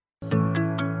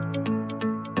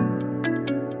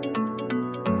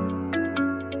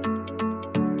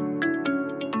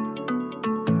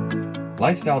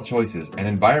Lifestyle choices and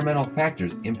environmental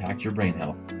factors impact your brain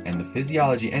health and the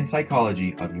physiology and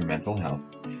psychology of your mental health.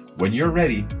 When you're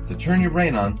ready to turn your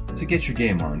brain on to get your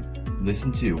game on,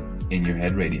 listen to In Your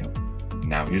Head Radio.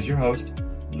 Now here's your host,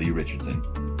 Lee Richardson.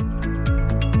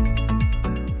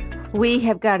 We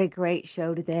have got a great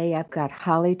show today. I've got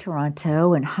Holly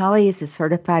Taranto, and Holly is a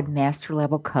certified master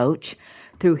level coach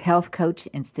through Health Coach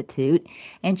Institute,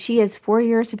 and she has 4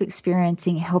 years of experience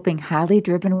in helping highly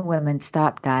driven women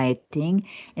stop dieting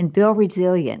and build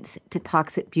resilience to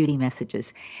toxic beauty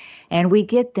messages. And we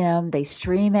get them, they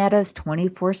stream at us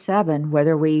 24/7,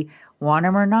 whether we want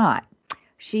them or not.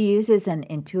 She uses an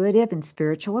intuitive and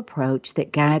spiritual approach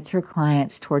that guides her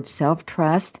clients towards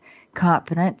self-trust,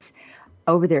 confidence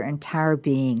over their entire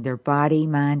being, their body,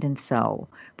 mind, and soul.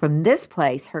 From this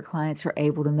place, her clients are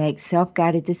able to make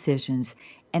self-guided decisions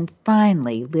and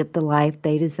finally live the life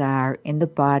they desire in the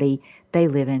body they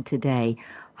live in today.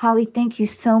 Holly, thank you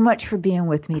so much for being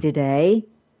with me today.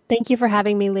 Thank you for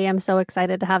having me, Lee. I'm so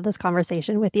excited to have this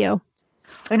conversation with you.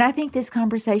 And I think this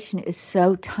conversation is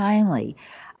so timely.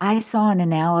 I saw an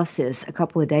analysis a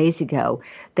couple of days ago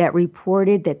that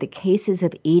reported that the cases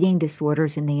of eating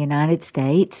disorders in the United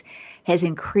States has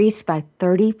increased by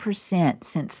 30%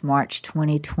 since March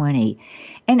 2020.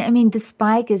 And I mean, the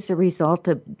spike is a result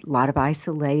of a lot of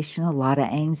isolation, a lot of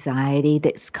anxiety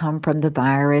that's come from the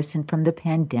virus and from the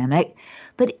pandemic.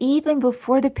 But even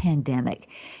before the pandemic,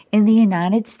 in the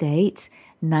United States,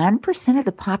 9% of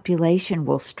the population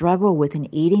will struggle with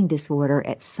an eating disorder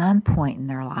at some point in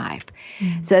their life.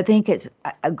 Mm-hmm. So I think it's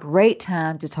a great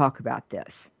time to talk about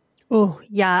this. Oh,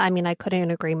 yeah. I mean, I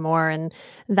couldn't agree more. And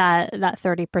that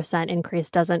 30% increase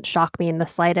doesn't shock me in the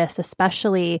slightest,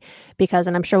 especially because,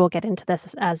 and I'm sure we'll get into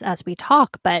this as we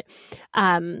talk, but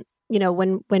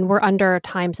when we're under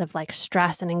times of like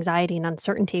stress and anxiety and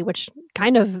uncertainty, which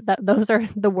kind of those are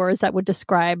the words that would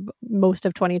describe most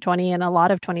of 2020 and a lot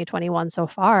of 2021 so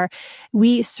far,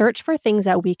 we search for things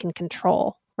that we can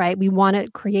control. Right? We want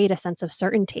to create a sense of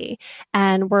certainty.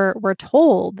 And we're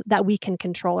told that we can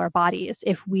control our bodies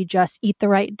if we just eat the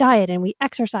right diet and we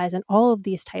exercise and all of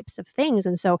these types of things.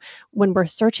 And so when we're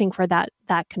searching for that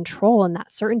control and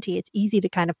that certainty, it's easy to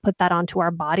kind of put that onto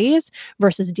our bodies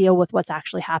versus deal with what's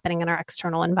actually happening in our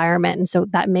external environment. And so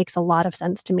that makes a lot of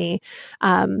sense to me.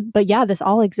 But yeah, this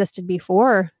all existed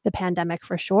before the pandemic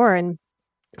for sure. And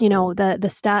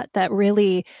the stat that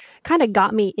really kind of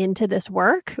got me into this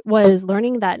work was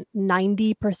learning that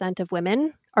 90% of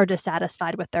women are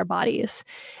dissatisfied with their bodies.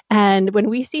 And when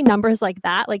we see numbers like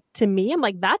that, like to me, I'm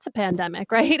like, that's a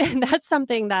pandemic, right? And that's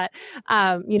something that,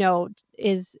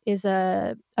 is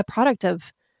a product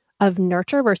of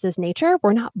nurture versus nature.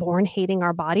 We're not born hating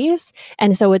our bodies.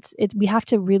 And so it's we have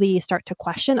to really start to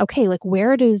question, okay, like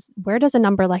where does a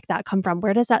number like that come from?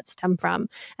 Where does that stem from?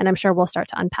 And I'm sure we'll start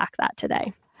to unpack that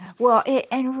today. Well,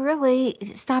 and really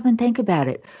stop and think about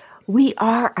it. We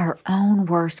are our own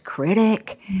worst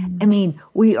critic. I mean,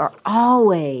 we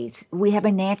have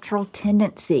a natural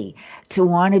tendency to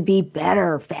want to be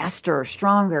better, faster,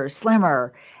 stronger,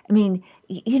 slimmer. I mean,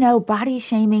 body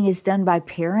shaming is done by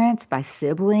parents, by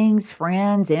siblings,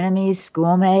 friends, enemies,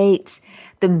 schoolmates,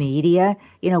 the media.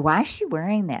 Why is she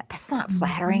wearing that? That's not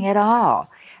flattering at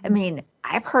all. I mean,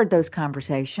 I've heard those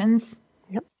conversations.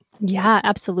 Yep. Yeah,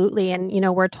 absolutely. And,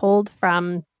 we're told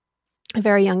from a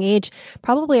very young age,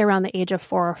 probably around the age of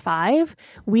 4 or 5,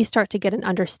 we start to get an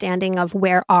understanding of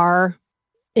where our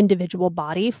individual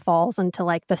body falls into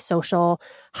like the social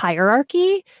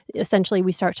hierarchy. Essentially,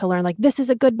 we start to learn like this is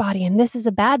a good body and this is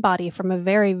a bad body from a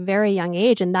very, very young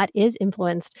age. And that is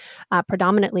influenced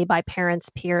predominantly by parents,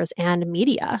 peers, and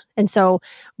media. And so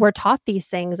we're taught these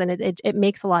things, and it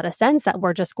makes a lot of sense that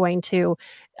we're just going to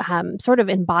sort of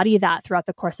embody that throughout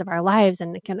the course of our lives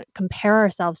and can compare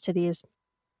ourselves to these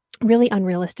really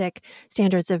unrealistic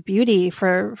standards of beauty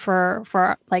for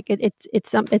like it's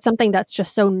something that's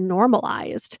just so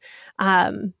normalized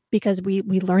because we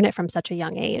learn it from such a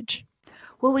young age.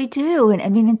 Well, we do, and I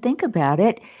mean, and think about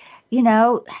it.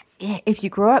 If you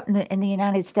grow up in the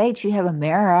United States, you have a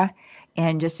mirror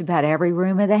in just about every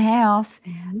room of the house,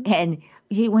 and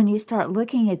when you start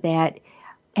looking at that.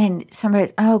 And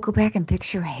somebody, go back and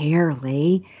fix your hair,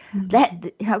 Lee.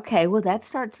 That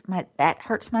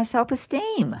hurts my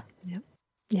self-esteem.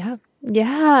 Yep.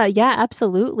 Yeah,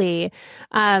 absolutely.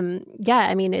 I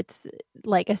mean, it's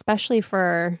like, especially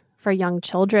for young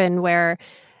children where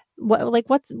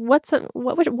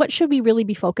what should we really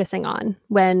be focusing on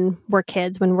when we're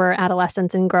kids, when we're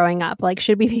adolescents and growing up? Like,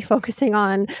 should we be focusing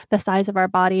on the size of our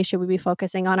body? Should we be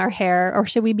focusing on our hair, or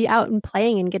should we be out and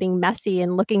playing and getting messy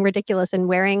and looking ridiculous and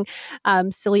wearing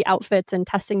silly outfits and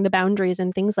testing the boundaries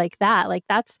and things like that? Like,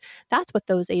 that's what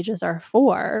those ages are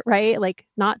for, right? Like,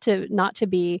 not to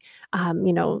be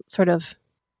sort of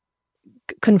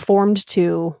conformed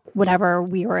to whatever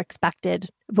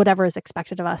is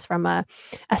expected of us from a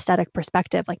aesthetic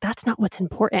perspective. Like, that's not what's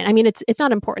important. I mean, it's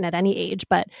not important at any age,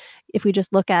 but if we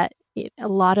just look at a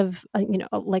lot of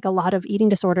like a lot of eating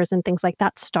disorders and things like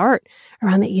that start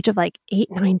around the age of like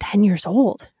 8, 9, 10 years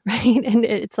old, right? And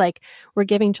it's like we're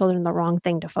giving children the wrong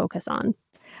thing to focus on.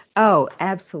 Oh,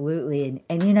 absolutely.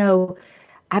 And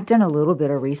I've done a little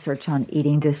bit of research on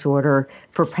eating disorder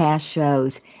for past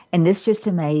shows, and this just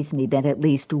amazed me that at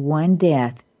least one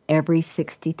death every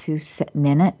 62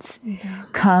 minutes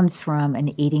comes from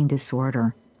an eating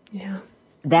disorder. Yeah.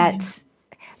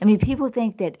 I mean, people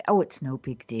think that, oh, it's no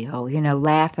big deal,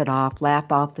 laugh off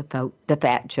the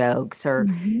fat jokes or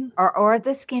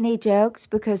the skinny jokes,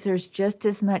 because there's just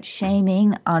as much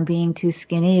shaming on being too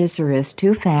skinny as there is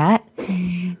too fat.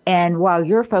 Mm-hmm. And while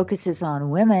your focus is on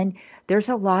women, there's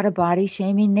a lot of body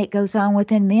shaming that goes on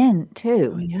within men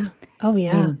too. Oh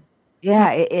yeah. And,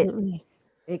 yeah.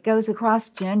 It goes across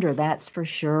gender, that's for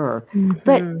sure. Mm-hmm.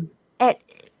 But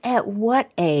at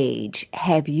what age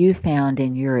have you found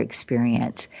in your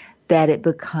experience that it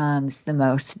becomes the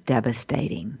most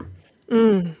devastating?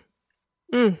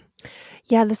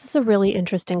 Yeah, this is a really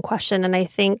interesting question. And I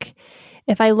think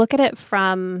if I look at it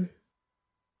from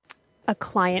a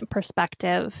client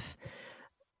perspective,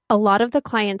 a lot of the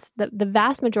clients, the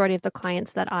vast majority of the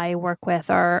clients that I work with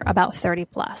are about 30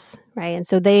 plus, right? And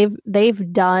so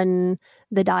they've done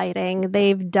the dieting,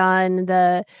 they've done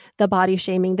the body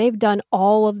shaming, they've done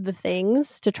all of the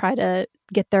things to try to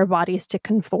get their bodies to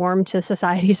conform to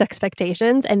society's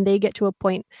expectations, and they get to a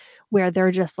point where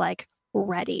they're just like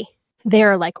ready.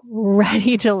 They're like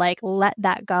ready to like let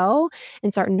that go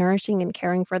and start nourishing and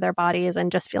caring for their bodies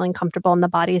and just feeling comfortable in the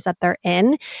bodies that they're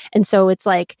in. And so it's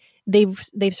like they've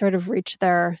sort of reached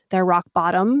their rock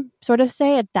bottom, sort of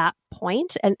say, at that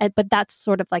point. But that's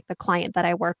sort of like the client that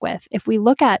I work with. If we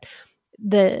look at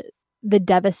the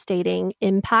devastating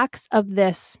impacts of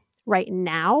this right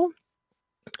now,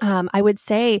 I would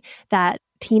say that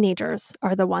teenagers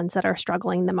are the ones that are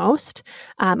struggling the most.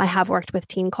 I have worked with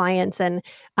teen clients, and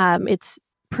it's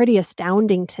pretty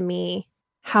astounding to me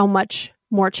how much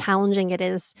more challenging it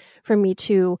is for me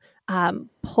to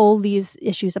pull these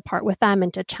issues apart with them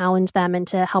and to challenge them and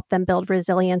to help them build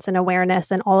resilience and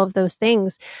awareness and all of those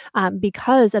things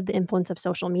because of the influence of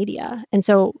social media. And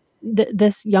so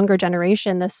this younger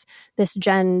generation, this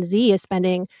Gen Z, is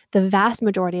spending the vast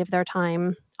majority of their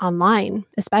time online,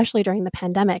 especially during the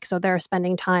pandemic. So they're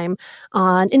spending time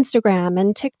on Instagram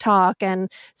and TikTok and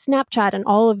Snapchat and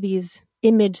all of these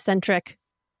image-centric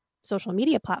social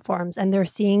media platforms, and they're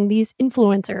seeing these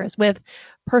influencers with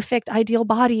perfect ideal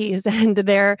bodies, and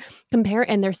they're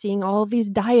seeing all of these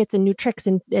diets and new tricks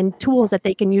and tools that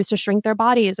they can use to shrink their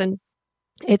bodies. And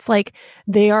it's like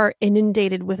they are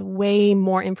inundated with way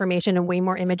more information and way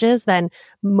more images than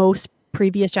most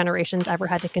previous generations ever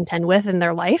had to contend with in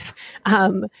their life.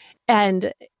 And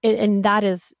that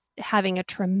is having a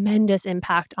tremendous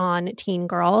impact on teen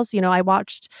girls. I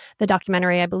watched the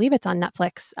documentary, I believe it's on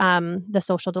Netflix, The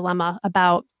Social Dilemma,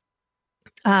 about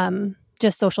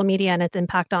just social media and its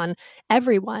impact on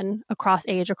everyone across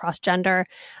age, across gender.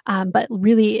 But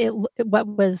really, what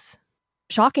was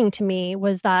shocking to me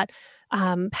was that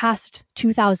past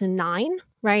 2009,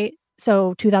 right?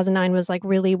 So 2009 was like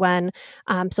really when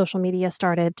social media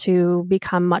started to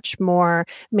become much more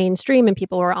mainstream and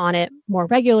people were on it more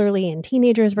regularly and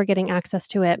teenagers were getting access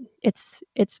to it.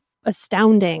 It's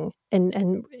astounding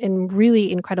and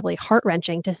really incredibly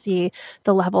heart-wrenching to see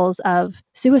the levels of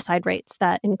suicide rates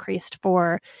that increased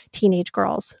for teenage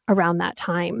girls around that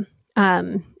time.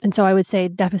 And so I would say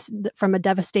from a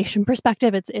devastation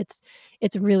perspective,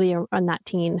 it's really on that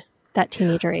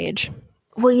teenager age.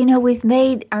 Well, we've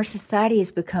made our society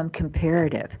has become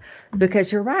comparative,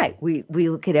 because you're right. We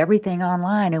look at everything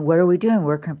online, and what are we doing?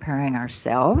 We're comparing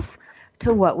ourselves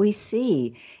to what we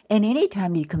see. And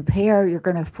anytime you compare, you're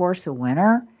going to force a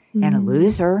winner and a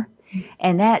loser.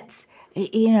 And that's, and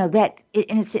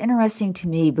it's interesting to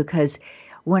me, because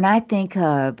when I think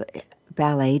of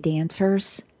ballet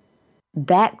dancers,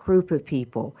 that group of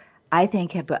people, I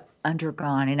think, have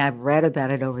undergone, and I've read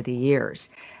about it over the years,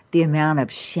 the amount of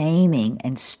shaming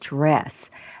and stress.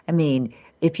 I mean,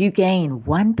 if you gain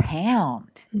 1 pound,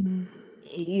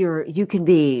 you can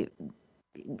be,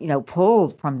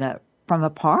 pulled from the from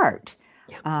apart.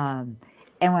 Yeah.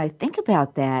 And when I think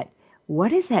about that,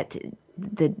 what is that?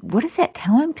 What is that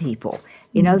telling people?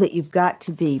 You know, that you've got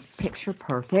to be picture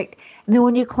perfect. I mean,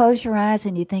 when you close your eyes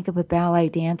and you think of a ballet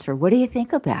dancer, what do you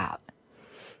think about?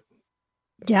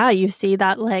 Yeah, you see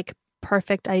that like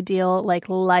perfect ideal, like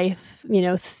life,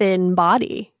 thin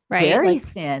body, right? Very Like,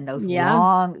 thin,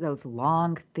 yeah, those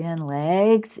long, thin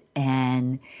legs,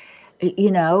 and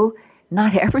you know,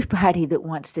 not everybody that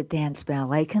wants to dance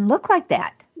ballet can look like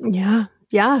that. yeah,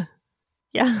 yeah.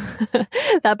 Yeah.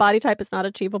 That body type is not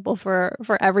achievable for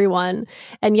everyone.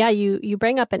 And yeah, you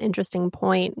bring up an interesting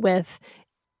point with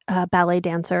a ballet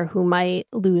dancer who might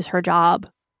lose her job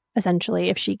essentially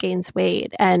if she gains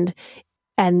weight. And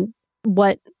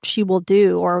what she will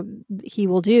do or he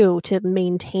will do to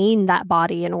maintain that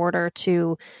body in order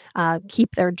to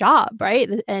keep their job, right?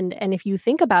 And if you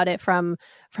think about it from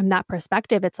that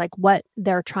perspective, it's like what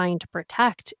they're trying to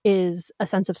protect is a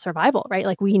sense of survival, right?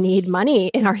 Like we need money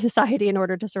in our society in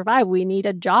order to survive. We need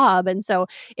a job, and so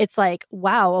it's like,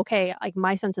 wow, okay, like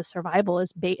my sense of survival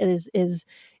is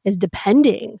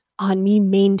depending on me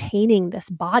maintaining this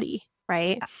body,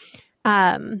 right?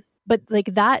 But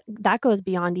like that goes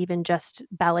beyond even just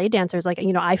ballet dancers. Like,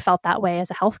 I felt that way as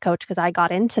a health coach because I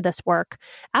got into this work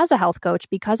as a health coach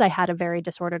because I had a very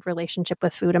disordered relationship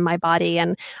with food in my body.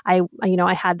 And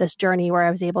I had this journey where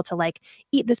I was able to like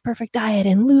eat this perfect diet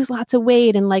and lose lots of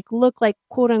weight and like look like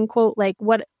quote unquote like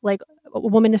what like a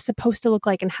woman is supposed to look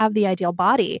like and have the ideal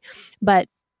body. But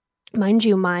mind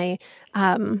you, my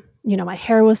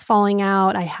hair was falling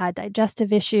out. I had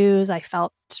digestive issues. I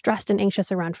felt stressed and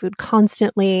anxious around food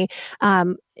constantly.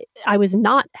 Um, I was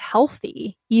not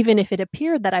healthy, even if it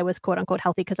appeared that I was quote unquote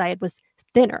healthy because I was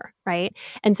thinner, right?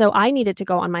 And so I needed to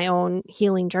go on my own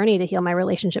healing journey to heal my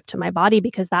relationship to my body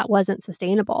because that wasn't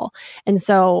sustainable. And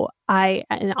so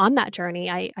and on that journey,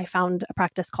 I found a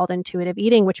practice called intuitive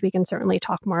eating, which we can certainly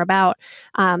talk more about,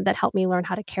 that helped me learn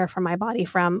how to care for my body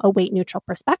from a weight neutral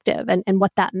perspective. And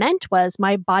what that meant was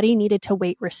my body needed to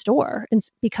weight restore, and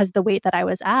because the weight that I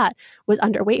was at was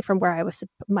underweight from where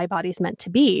my body's meant to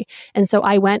be. And so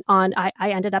I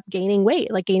ended up gaining weight,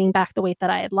 like gaining back the weight that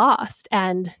I had lost.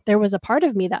 And there was a part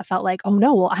of me that felt like, oh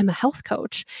no, well, I'm a health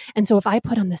coach. And so if I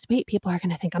put on this weight, people are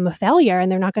going to think I'm a failure and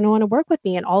they're not going to want to work with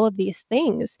me and all of these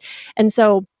things. And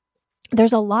so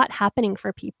there's a lot happening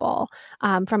for people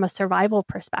from a survival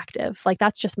perspective. Like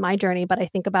that's just my journey. But I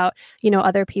think about,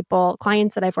 other people,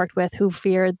 clients that I've worked with who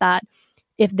feared that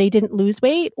if they didn't lose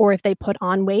weight or if they put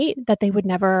on weight, that they would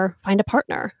never find a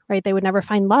partner, right? They would never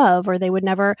find love or they would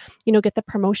never, get the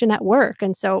promotion at work.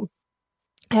 And so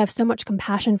I have so much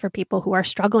compassion for people who are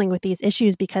struggling with these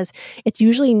issues because it's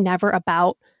usually never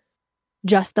about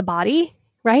just the body,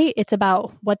 right? It's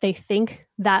about what they think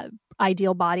that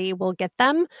ideal body will get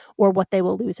them or what they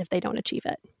will lose if they don't achieve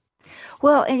it.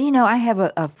 Well, and I have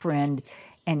a friend,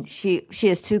 and she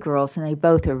has two girls, and they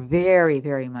both are very,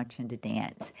 very much into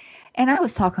dance. And I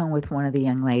was talking with one of the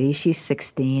young ladies. She's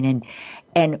 16,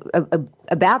 and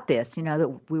about this,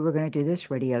 that we were going to do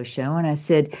this radio show. And I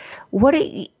said, "What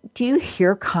do you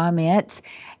hear comments?"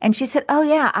 And she said, "Oh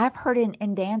yeah, I've heard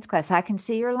in dance class. I can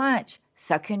see your lunch.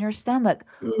 Suck in your stomach."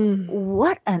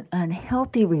 What an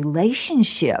unhealthy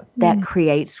relationship that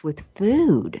creates with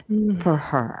food for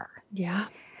her. Yeah.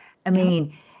 I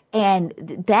mean, and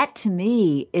that to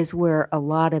me is where a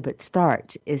lot of it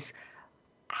starts, is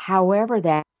however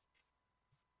that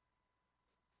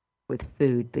with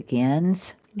food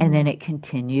begins and then it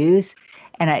continues.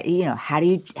 And how do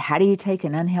you take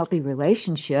an unhealthy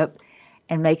relationship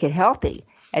and make it healthy?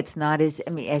 It's not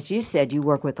as you said, you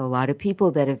work with a lot of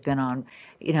people that have been on,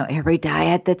 every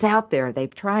diet that's out there.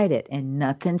 They've tried it and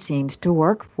nothing seems to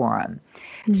work for them.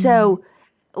 So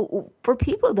for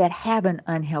people that have an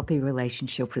unhealthy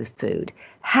relationship with food,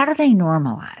 how do they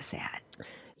normalize that?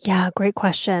 Yeah, great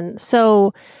question.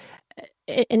 So,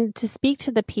 and to speak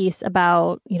to the piece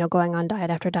about, going on diet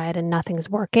after diet and nothing's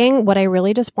working, what I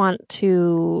really just want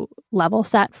to level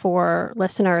set for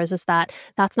listeners is that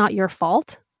that's not your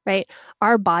fault, right?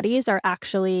 Our bodies are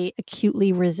actually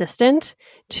acutely resistant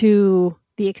to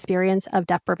the experience of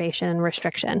deprivation and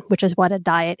restriction, which is what a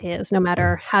diet is, no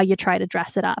matter how you try to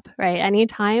dress it up, right?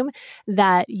 Anytime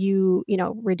that you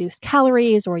reduce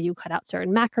calories or you cut out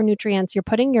certain macronutrients, you're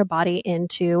putting your body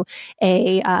into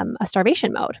a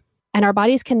starvation mode. And our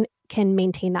bodies can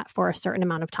maintain that for a certain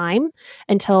amount of time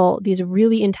until these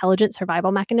really intelligent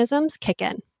survival mechanisms kick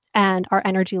in. and our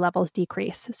energy levels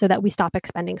decrease so that we stop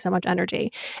expending so much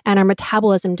energy, and our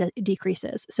metabolism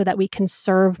decreases so that we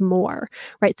conserve more,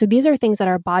 right? So these are things that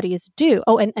our bodies do.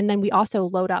 Oh, and then we also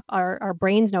load up, our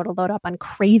brains know to load up on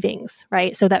cravings,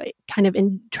 right? So that kind of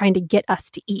in trying to get us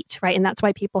to eat, right? And that's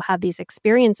why people have these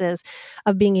experiences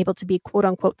of being able to be quote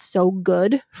unquote so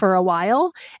good for a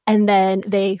while, and then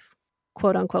they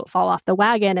quote unquote fall off the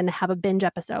wagon and have a binge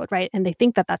episode, right? And they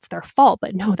think that that's their fault,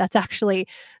 but no, that's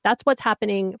what's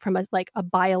happening from a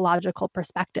biological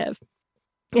perspective.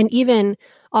 And even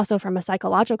also from a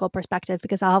psychological perspective,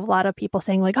 because I'll have a lot of people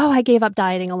saying like, oh, I gave up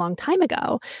dieting a long time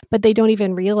ago, but they don't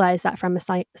even realize that from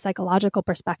a psychological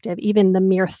perspective, even the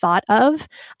mere thought of,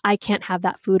 I can't have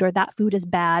that food, or that food is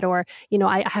bad, or,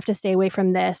 I have to stay away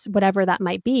from this, whatever that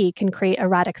might be, can create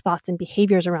erratic thoughts and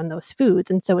behaviors around those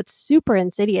foods. And so it's super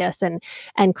insidious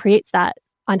and creates that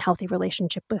unhealthy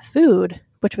relationship with food,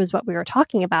 which was what we were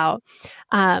talking about.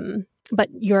 But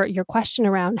your question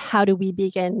around how do we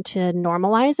begin to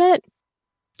normalize it,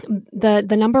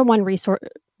 the number one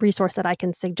resource that I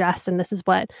can suggest, and this is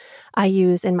what I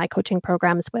use in my coaching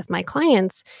programs with my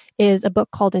clients, is a book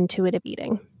called Intuitive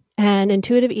Eating. And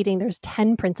Intuitive Eating, there's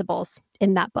 10 principles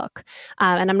in that book.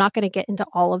 And I'm not going to get into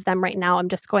all of them right now. I'm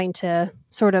just going to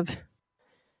sort of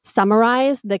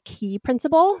summarize the key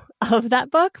principle of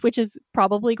that book, which is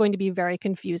probably going to be very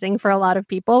confusing for a lot of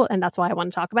people, and that's why I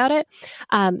want to talk about it.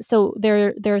 So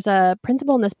there's a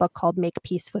principle in this book called make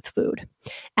peace with food.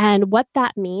 And what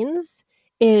that means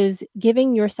is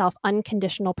giving yourself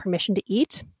unconditional permission to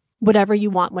eat whatever you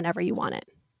want whenever you want it.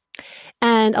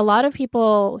 And a lot of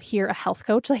people hear a health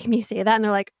coach like me say that, and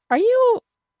they're like, are you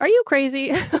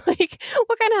crazy? Like,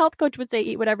 what kind of health coach would say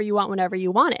eat whatever you want whenever you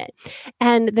want it?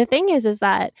 And the thing is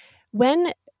that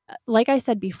when, like I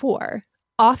said before,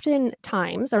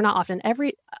 oftentimes, or not often,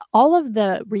 all of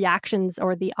the reactions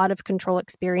or the out of control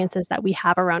experiences that we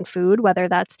have around food, whether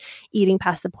that's eating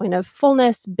past the point of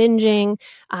fullness, binging,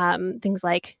 things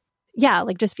like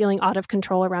just feeling out of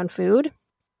control around food,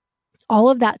 all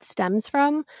of that stems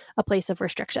from a place of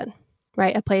restriction,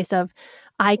 right? A place of,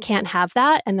 I can't have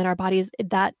that. And then our bodies,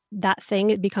 that thing,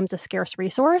 it becomes a scarce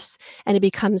resource, and it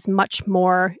becomes much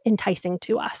more enticing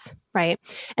to us, right?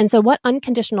 And so what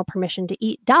unconditional permission to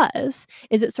eat does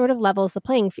is it sort of levels the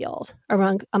playing field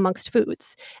amongst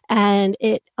foods. And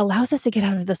it allows us to get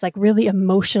out of this like really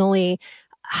emotionally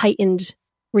heightened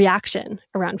reaction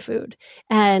around food,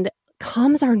 and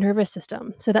calms our nervous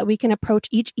system so that we can approach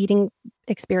each eating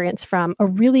experience from a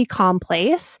really calm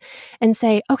place and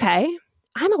say, okay,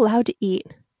 I'm allowed to eat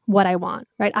what I want,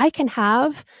 right? I can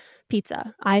have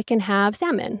pizza. I can have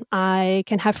salmon. I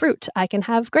can have fruit. I can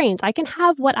have grains. I can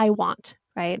have what I want,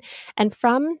 right? And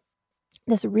from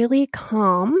this really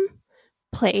calm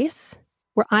place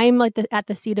where I'm like at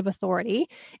the seat of authority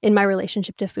in my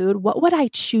relationship to food, what would I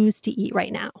choose to eat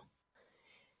right now?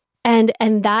 And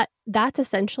that's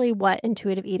essentially what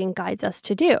intuitive eating guides us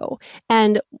to do.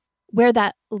 And where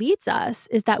that leads us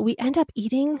is that we end up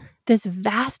eating this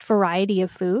vast variety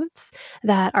of foods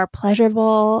that are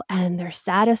pleasurable and they're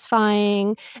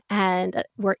satisfying, and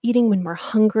we're eating when we're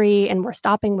hungry and we're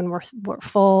stopping when we're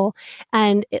full.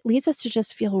 And it leads us to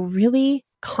just feel really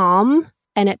calm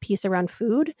and at peace around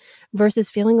food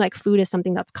versus feeling like food is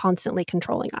something that's constantly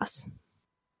controlling us.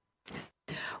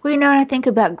 Well, I think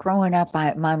about growing up,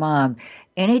 my mom,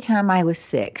 anytime I was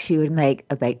sick, she would make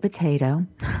a baked potato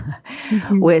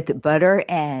with butter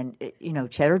and,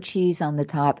 cheddar cheese on the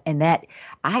top. And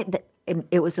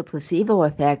it was a placebo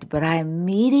effect, but I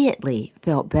immediately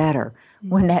felt better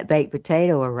when that baked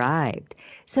potato arrived.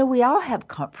 So we all have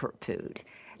comfort food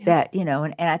that,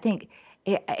 and I think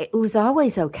it was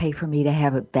always okay for me to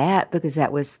have that because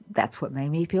that's what made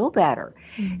me feel better.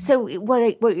 Mm-hmm. So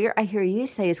what I hear you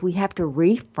say is we have to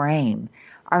reframe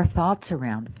our thoughts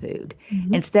around food.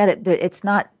 Mm-hmm. Instead, it's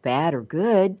not bad or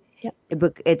good. Yep.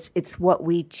 It's what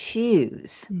we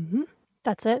choose. Mm-hmm.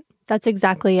 That's it. That's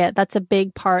exactly it. That's a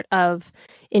big part of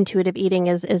intuitive eating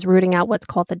is rooting out what's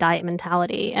called the diet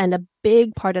mentality. And a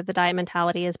big part of the diet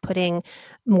mentality is putting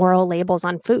moral labels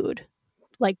on food,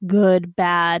 like good,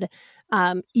 bad,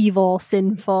 evil,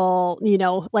 sinful,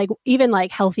 like even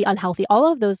like healthy, unhealthy,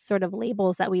 all of those sort of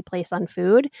labels that we place on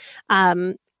food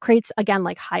creates, again,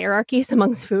 like hierarchies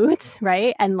amongst foods,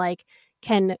 right? And like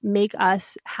can make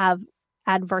us have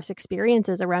adverse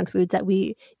experiences around foods that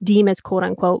we deem as quote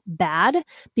unquote bad,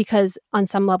 because on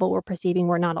some level we're perceiving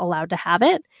we're not allowed to have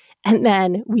it. And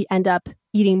then we end up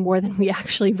eating more than we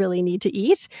actually really need to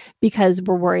eat because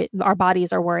we're worried, our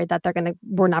bodies are worried that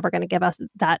we're never going to give us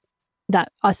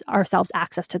ourselves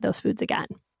access to those foods again.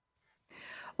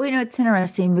 Well, it's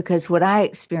interesting because what I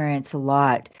experience a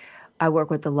lot I work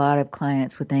with a lot of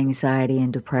clients with anxiety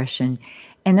and depression,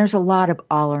 and there's a lot of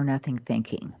all or nothing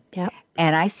thinking. Yep.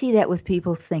 And I see that with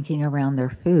people thinking around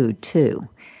their food too.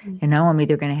 Mm-hmm. And now I'm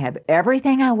either going to have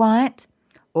everything I want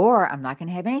or I'm not going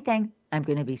to have anything. I'm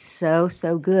going to be so,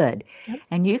 so good. Yep.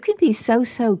 And you can be so,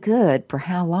 so good for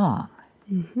how long?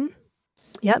 Mm-hmm.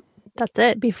 Yep. That's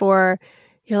it. Before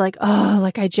you're like, oh,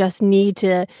 like I just need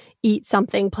to eat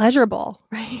something pleasurable,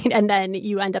 right? And then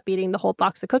you end up eating the whole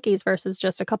box of cookies versus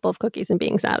just a couple of cookies and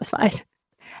being satisfied.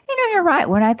 You're right.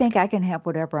 When I think I can have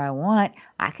whatever I want,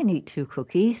 I can eat 2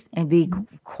 cookies and be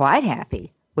quite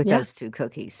happy with those 2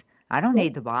 cookies. I don't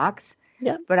need the box.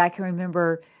 Yeah. But I can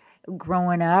remember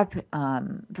growing up,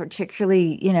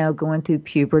 particularly, going through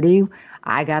puberty,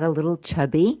 I got a little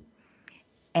chubby.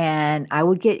 And I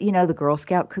would get, the Girl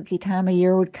Scout cookie time of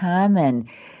year would come, and,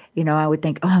 I would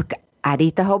think, oh, I'd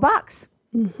eat the whole box.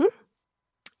 Mm-hmm.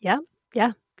 Yeah.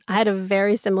 Yeah. I had a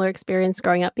very similar experience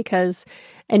growing up because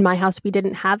in my house, we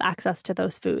didn't have access to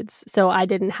those foods. So I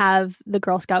didn't have the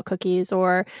Girl Scout cookies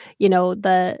or,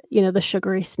 the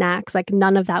sugary snacks. Like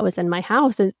none of that was in my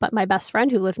house. But my best friend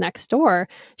who lived next door,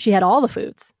 she had all the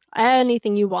foods,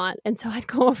 anything you want. And so I'd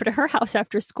go over to her house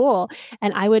after school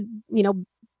and I would,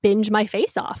 binge my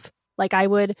face off. Like I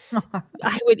would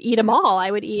eat them all. I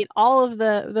would eat all of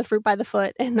the fruit by the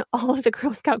foot and all of the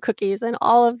Girl Scout cookies and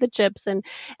all of the chips and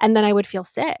then I would feel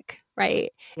sick,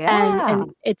 right? Yeah.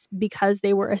 And it's because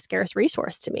they were a scarce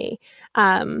resource to me.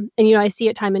 And I see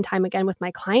it time and time again with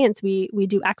my clients. We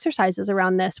do exercises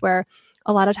around this where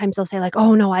a lot of times they'll say like,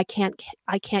 "Oh no, I can't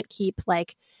keep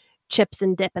like chips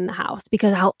and dip in the house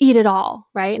because I'll eat it all,"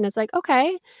 right? And it's like,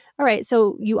 okay, all right.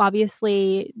 So you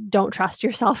obviously don't trust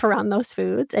yourself around those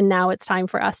foods. And now it's time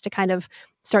for us to kind of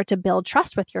start to build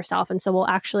trust with yourself. And so we'll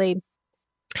actually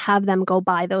have them go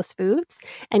buy those foods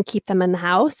and keep them in the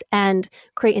house and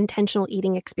create intentional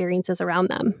eating experiences around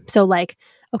them. So like,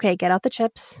 okay, get out the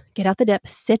chips, get out the dip,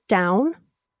 sit down,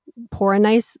 pour a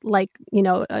nice,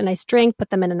 a nice drink,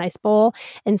 put them in a nice bowl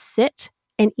and sit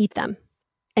and eat them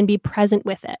and be present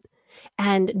with it.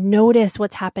 And notice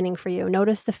what's happening for you.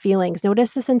 Notice the feelings,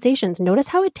 notice the sensations, notice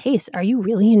how it tastes. Are you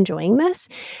really enjoying this?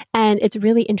 And it's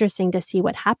really interesting to see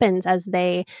what happens as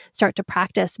they start to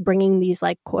practice bringing these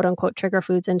like quote unquote trigger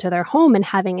foods into their home and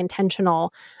having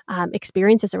intentional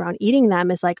experiences around eating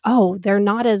them is like, oh,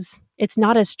 it's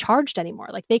not as charged anymore.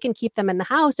 Like they can keep them in the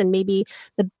house and maybe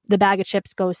the bag of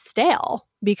chips goes stale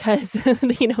because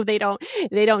they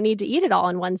don't need to eat it all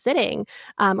in one sitting,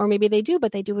 or maybe they do,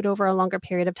 but they do it over a longer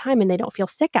period of time and they don't feel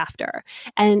sick after.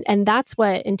 And that's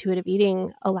what intuitive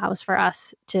eating allows for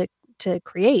us to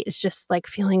create. It's just like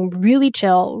feeling really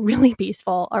chill, really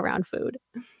peaceful around food.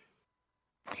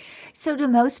 So do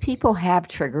most people have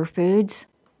trigger foods?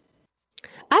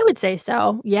 I would say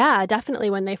so. Yeah, definitely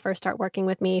when they first start working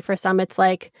with me. For some, it's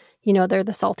like, they're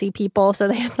the salty people. So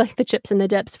they have like the chips and the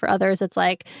dips. For others, it's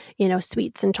like,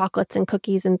 sweets and chocolates and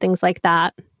cookies and things like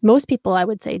that. Most people, I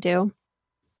would say, do.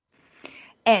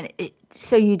 And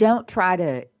so you don't try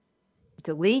to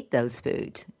delete those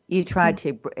foods. You try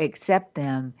to accept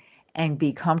them and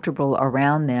be comfortable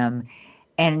around them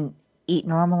and eat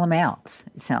normal amounts,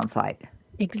 it sounds like.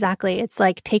 Exactly. It's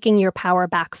like taking your power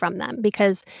back from them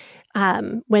because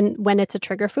when it's a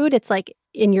trigger food, it's like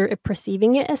you're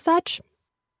perceiving it as such.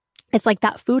 It's like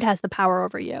that food has the power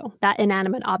over you, that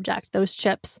inanimate object, those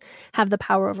chips have the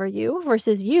power over you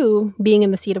versus you being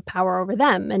in the seat of power over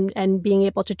them and being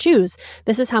able to choose,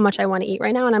 this is how much I want to eat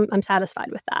right now. And I'm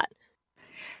satisfied with that.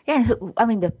 Yeah, I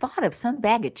mean, the thought of some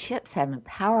bag of chips having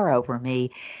power over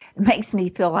me makes me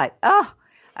feel like, oh,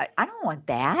 I don't want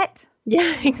that.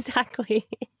 Yeah, exactly.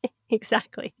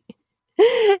 Exactly.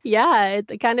 Yeah,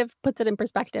 it kind of puts it in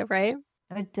perspective, right?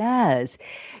 It does.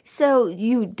 So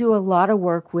you do a lot of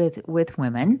work with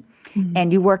women,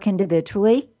 and you work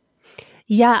individually?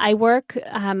 Yeah,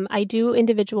 I do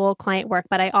individual client work,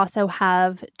 but I also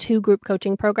have 2 group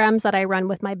coaching programs that I run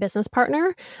with my business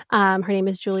partner. Her name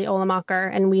is Julie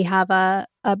Olamacher, and we have a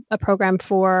program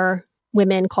for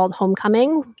women called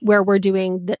Homecoming, where we're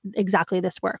doing exactly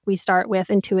this work. We start with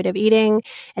intuitive eating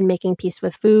and making peace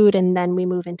with food, and then we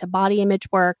move into body image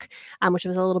work, which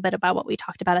was a little bit about what we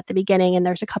talked about at the beginning. And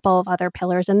there's a couple of other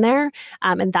pillars in there,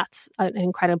 and that's an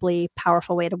incredibly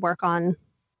powerful way to work on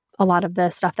a lot of the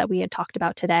stuff that we had talked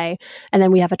about today. And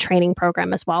then we have a training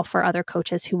program as well for other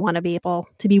coaches who want to be able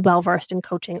to be well-versed in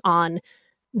coaching on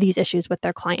these issues with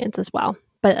their clients as well.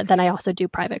 But then I also do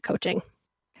private coaching.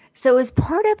 So is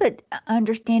part of it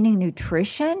understanding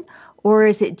nutrition, or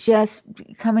is it just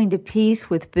coming to peace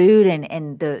with food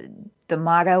and the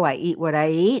motto, I eat what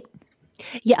I eat?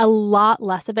 Yeah, a lot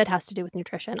less of it has to do with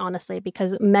nutrition, honestly,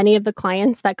 because many of the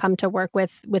clients that come to work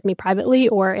with me privately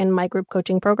or in my group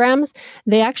coaching programs,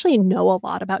 they actually know a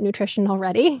lot about nutrition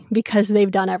already because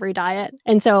they've done every diet.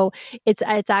 And so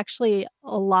it's actually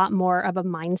a lot more of a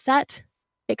mindset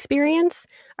experience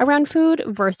around food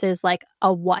versus like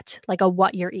a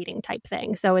what you're eating type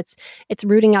thing. So it's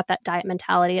rooting out that diet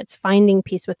mentality, it's finding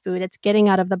peace with food, it's getting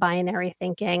out of the binary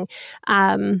thinking.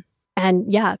 And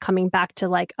yeah, coming back to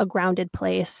like a grounded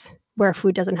place where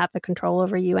food doesn't have the control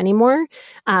over you anymore.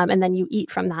 And then you eat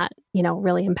from that,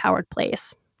 really empowered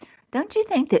place. Don't you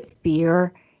think that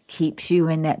fear keeps you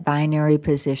in that binary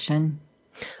position?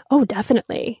 Oh,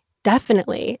 definitely.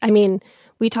 Definitely. I mean,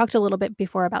 we talked a little bit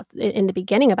before about in the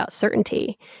beginning about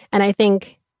certainty. And I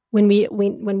think when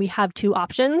we have two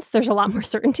options, there's a lot more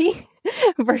certainty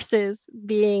versus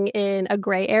being in a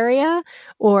gray area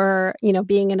or,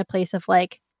 being in a place of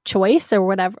like choice or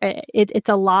whatever. It's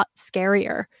a lot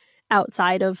scarier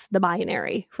outside of the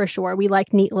binary for sure. We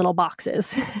like neat little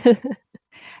boxes.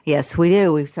 Yes, we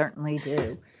do. We certainly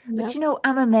do. But Yep.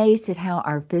 I'm amazed at how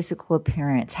our physical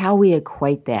appearance, how we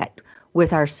equate that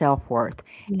with our self-worth.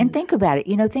 And Mm. think about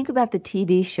it, think about the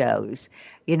TV shows.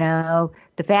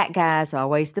 The fat guy's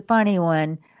always the funny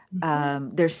one.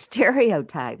 Mhm. There's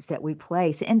stereotypes that we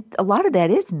place, and a lot of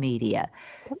that is media.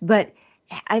 But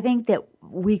I think that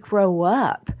we grow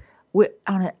up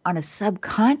on a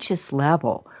subconscious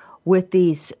level with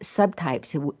these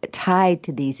subtypes tied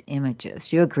to these images.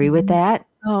 Do you agree with Mhm. that?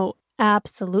 Oh,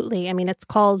 absolutely. I mean, it's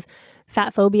called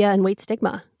fat phobia and weight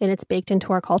stigma, and it's baked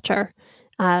into our culture.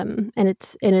 And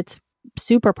it's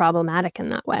super problematic in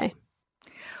that way.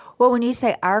 Well, when you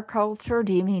say our culture,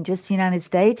 do you mean just the United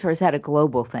States, or is that a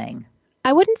global thing?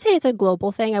 I wouldn't say it's a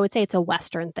global thing. I would say it's a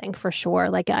Western thing for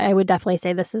sure. Like I would definitely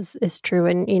say this is true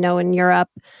in Europe,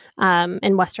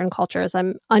 in Western cultures.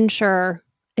 I'm unsure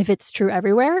if it's true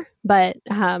everywhere, but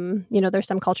there's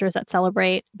some cultures that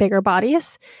celebrate bigger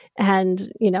bodies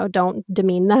and don't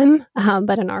demean them.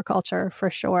 But in our culture, for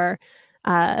sure,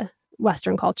 uh,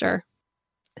 Western culture,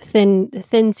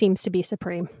 thin seems to be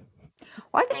supreme.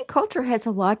 Well, I think culture has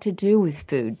a lot to do with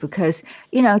food because,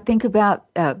 think about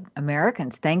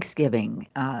Americans, Thanksgiving,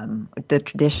 the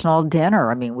traditional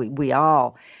dinner. I mean,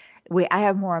 I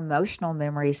have more emotional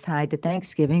memories tied to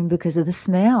Thanksgiving because of the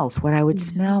smells, what I would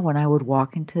Mhm. smell when I would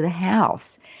walk into the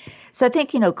house. So I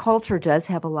think, culture does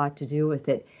have a lot to do with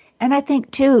it. And I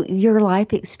think, too, your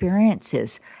life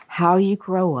experiences, how you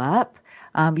grow up.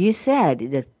 You said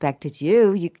it affected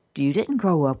you. You didn't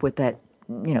grow up with that,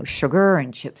 sugar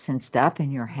and chips and stuff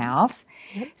in your house.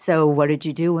 Yep. So what did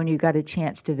you do when you got a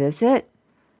chance to visit?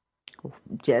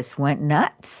 Just went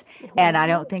nuts. And I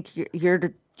don't think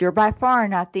you're by far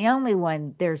not the only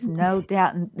one. There's no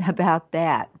doubt about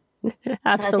that. So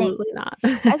Absolutely not.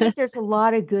 I think there's a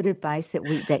lot of good advice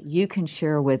that you can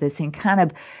share with us and kind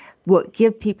of what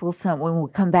give people some when we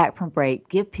come back from break,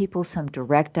 give people some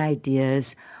direct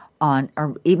ideas on,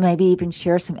 or maybe even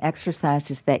share some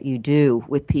exercises that you do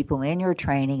with people in your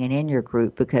training and in your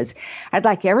group, because I'd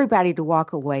like everybody to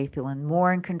walk away feeling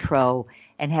more in control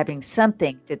and having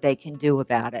something that they can do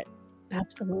about it.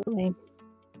 Absolutely.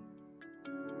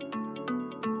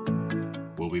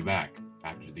 We'll be back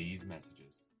after these messages.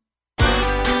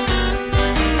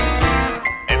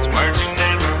 It's words you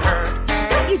never heard.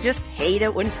 Don't you just hate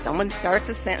it when someone starts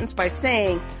a sentence by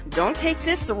saying, "Don't take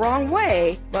this the wrong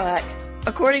way, but..."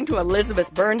 According to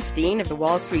Elizabeth Bernstein of the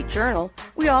Wall Street Journal,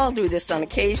 we all do this on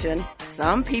occasion.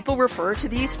 Some people refer to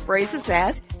these phrases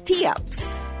as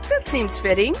tee-ups. That seems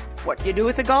fitting. What do you do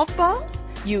with a golf ball?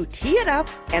 You tee it up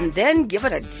and then give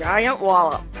it a giant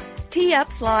wallop.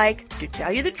 Tee-ups like, to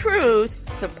tell you the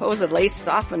truth, supposedly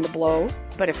soften the blow.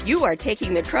 But if you are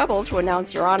taking the trouble to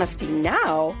announce your honesty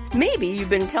now, maybe you've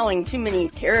been telling too many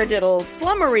taradiddles,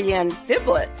 flummery, and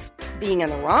fiblets. Being on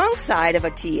the wrong side of a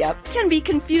tee-up can be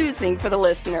confusing for the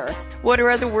listener. What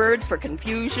are other words for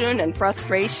confusion and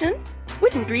frustration?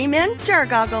 Wouldn't dream and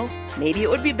jargoggle. Maybe it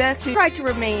would be best to try to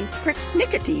remain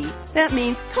pricknickety. That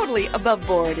means totally above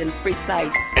board and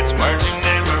precise. It's words you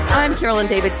never heard. I'm Carolyn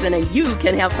Davidson, and you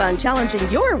can have fun challenging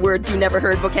your words you never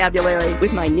heard vocabulary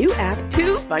with my new app,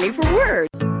 Too Funny for Words.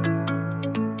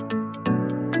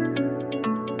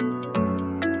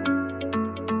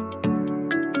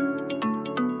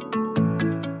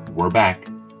 We're back.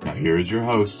 Now here is your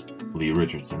host, Lee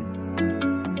Richardson.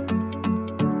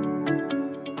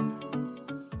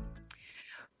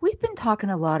 We've been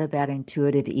talking a lot about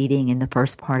intuitive eating in the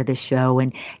first part of the show.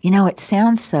 And, it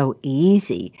sounds so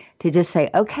easy to just say,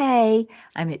 okay,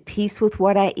 I'm at peace with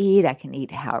what I eat. I can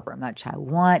eat however much I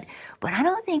want. But I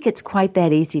don't think it's quite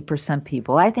that easy for some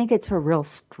people. I think it's a real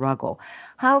struggle.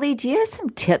 Holly, do you have some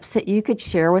tips that you could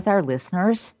share with our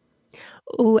listeners?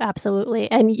 Oh, absolutely.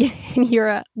 And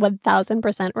you're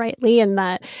 1000% rightly in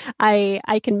that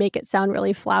I can make it sound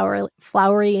really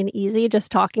flowery and easy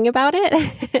just talking about it.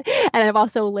 And I've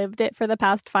also lived it for the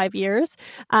past 5 years.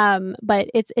 But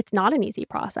it's not an easy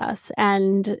process.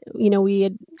 And, we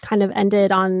had kind of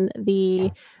ended on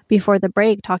before the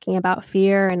break talking about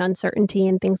fear and uncertainty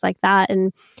and things like that.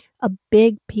 And a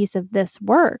big piece of this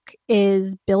work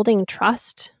is building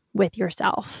trust with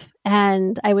yourself.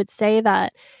 And I would say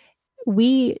that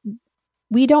we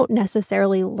don't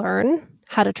necessarily learn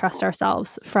how to trust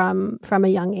ourselves from a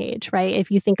young age, right?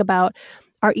 If you think about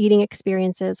our eating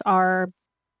experiences are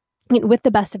with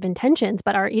the best of intentions,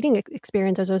 but our eating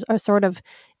experiences are sort of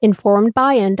informed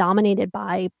by and dominated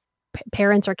by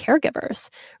parents or caregivers,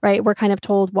 right? We're kind of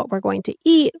told what we're going to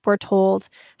eat. We're told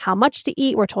how much to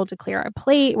eat. We're told to clear our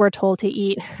plate. We're told to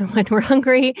eat when we're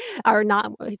hungry, or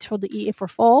not told to eat if we're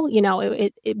full.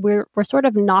 We're sort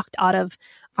of knocked out of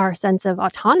our sense of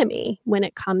autonomy when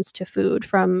it comes to food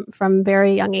from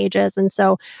very young ages. And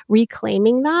so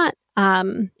reclaiming that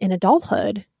in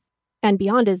adulthood and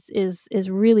beyond is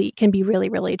really can be really,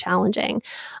 really challenging.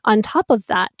 On top of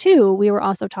that, too, we were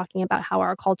also talking about how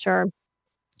our culture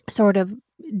sort of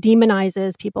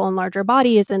demonizes people in larger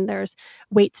bodies, and there's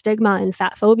weight stigma and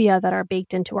fat phobia that are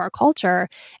baked into our culture.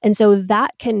 And so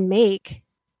that can make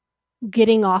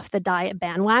getting off the diet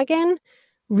bandwagon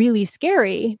really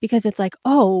scary, because it's like,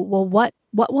 oh, well, what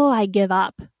will I give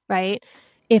up, right?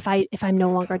 If I'm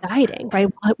no longer dieting, right?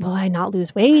 Will I not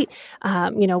lose weight?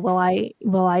 Will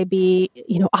I be,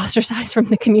 ostracized from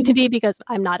the community because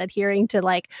I'm not adhering to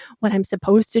like what I'm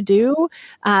supposed to do?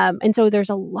 And so there's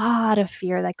a lot of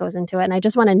fear that goes into it. And I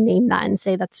just want to name that and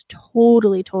say that's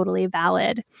totally, totally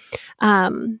valid.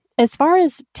 As far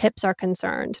as tips are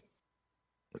concerned,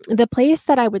 the place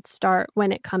that I would start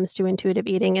when it comes to intuitive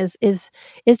eating is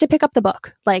to pick up the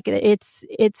book. Like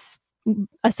it's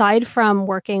aside from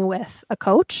working with a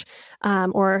coach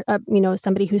or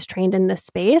somebody who's trained in this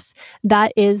space,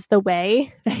 that is the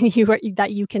way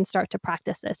that you can start to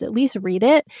practice this. At least read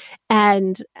it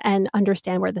and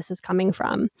understand where this is coming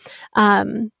from.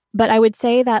 But I would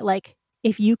say that, like,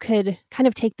 if you could kind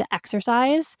of take the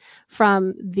exercise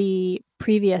from the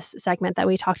previous segment that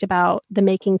we talked about, the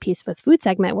Making Peace with Food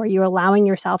segment, where you're allowing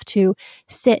yourself to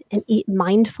sit and eat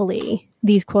mindfully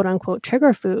these quote unquote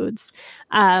trigger foods,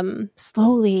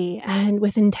 slowly and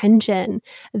with intention,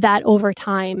 that over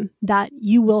time that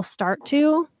you will start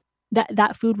to,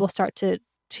 that food will start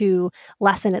to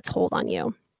lessen its hold on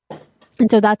you. And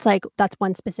so that's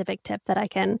one specific tip that I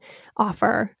can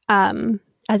offer,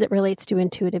 as it relates to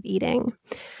intuitive eating.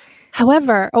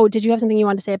 However, did you have something you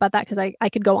wanted to say about that? Because I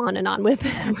could go on and on with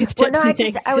tips. Well, no,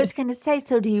 I was going to say,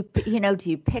 so do you pick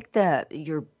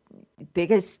your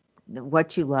biggest,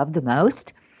 what you love the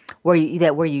most, where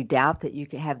you doubt that you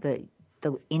can have the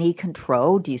any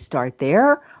control? Do you start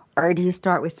there, or do you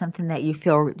start with something that you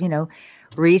feel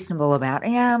reasonable about?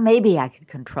 Yeah, maybe I could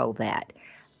control that.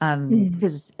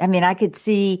 Because I could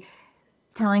see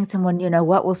telling someone,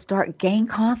 what will gain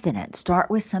confidence. Start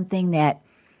with something that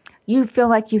you feel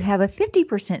like you have a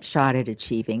 50% shot at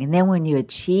achieving. And then when you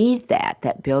achieve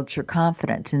that builds your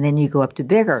confidence. And then you go up to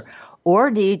bigger.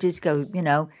 Or do you just go,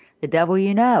 the devil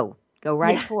go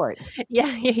right for it?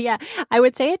 Yeah. I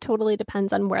would say it totally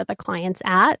depends on where the client's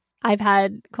at. I've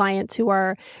had clients who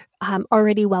are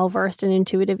already well-versed in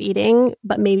intuitive eating,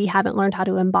 but maybe haven't learned how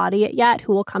to embody it yet,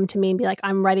 who will come to me and be like,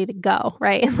 I'm ready to go,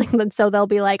 right? And so they'll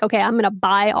be like, okay, I'm going to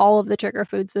buy all of the trigger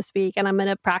foods this week and I'm going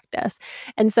to practice.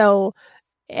 And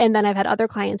then I've had other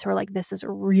clients who are like, this is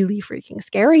really freaking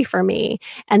scary for me.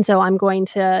 And so I'm going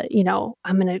to,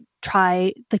 I'm going to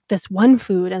try like this one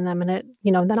food, and I'm going to,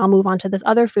 then I'll move on to this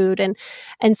other food.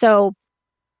 And so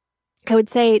I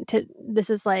would say this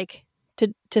is like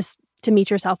to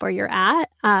meet yourself where you're at.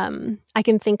 I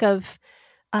can think of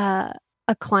a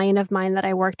client of mine that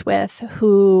I worked with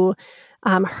who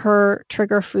her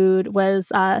trigger food was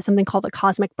something called a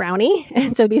cosmic brownie.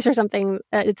 And so these are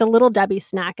it's a little Debbie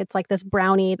snack. It's like this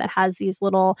brownie that has these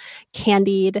little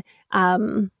candied,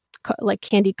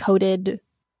 candy coated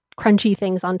crunchy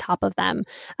things on top of them.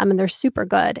 And they're super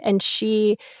good. And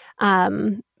she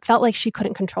felt like she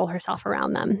couldn't control herself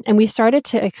around them. And we started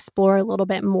to explore a little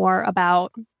bit more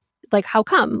about how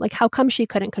come she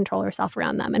couldn't control herself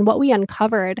around them. And what we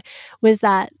uncovered was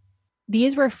that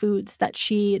these were foods that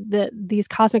these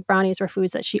cosmic brownies were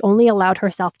foods that she only allowed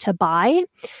herself to buy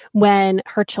when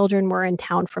her children were in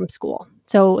town from school.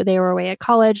 So they were away at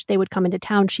college, they would come into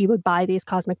town, she would buy these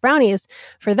cosmic brownies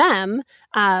for them,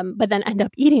 but then end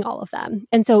up eating all of them.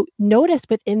 And so notice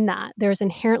within that, there's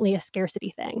inherently a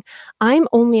scarcity thing. I'm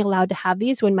only allowed to have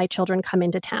these when my children come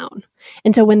into town.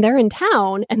 And so when they're in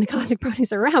town and the cosmic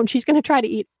brownies are around, she's going to try to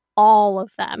eat all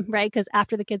of them, right? Because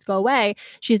after the kids go away,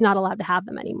 she's not allowed to have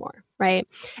them anymore, right?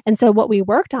 And so what we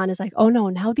worked on is like, oh no,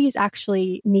 now these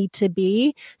actually need to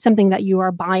be something that you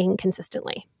are buying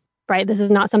consistently, right? This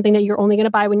is not something that you're only going to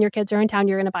buy when your kids are in town.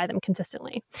 You're going to buy them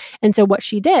consistently. And so what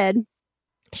she did,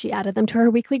 she added them to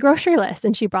her weekly grocery list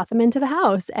and she brought them into the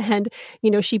house, and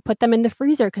she put them in the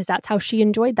freezer because that's how she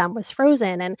enjoyed them, was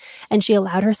frozen, and she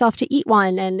allowed herself to eat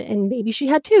one, and maybe she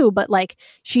had two, but like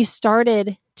she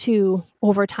started to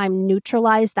over time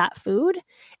neutralize that food,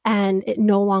 and it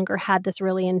no longer had this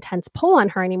really intense pull on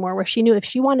her anymore, where she knew if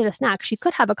she wanted a snack, she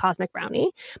could have a cosmic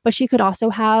brownie, but she could also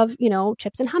have,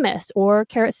 chips and hummus or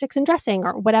carrot sticks and dressing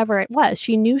or whatever it was.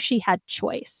 She knew she had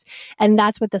choice. And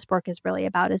that's what this work is really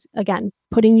about, is again,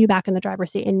 putting you back in the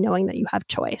driver's seat and knowing that you have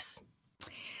choice.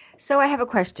 So I have a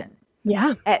question.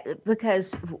 Yeah.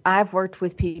 Because I've worked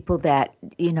with people that,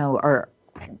 are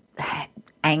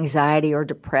anxiety or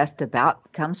depressed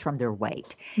about comes from their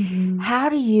weight. Mm-hmm. How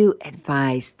do you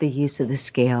advise the use of the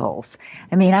scales?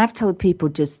 I mean, I've told people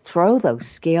just throw those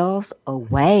scales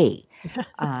away.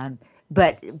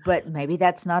 But maybe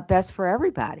that's not best for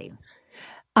everybody.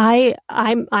 I'm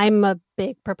a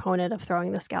big proponent of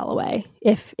throwing the scale away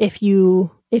if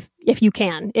you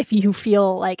can, if you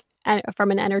feel like from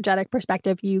an energetic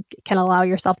perspective, you can allow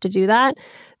yourself to do that.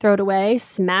 Throw it away,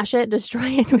 smash it,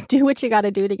 destroy it, do what you got to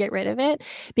do to get rid of it.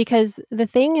 Because the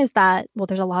thing is that, well,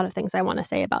 there's a lot of things I want to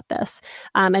say about this.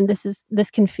 And this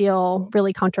can feel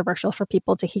really controversial for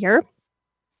people to hear,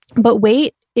 but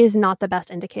weight is not the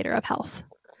best indicator of health.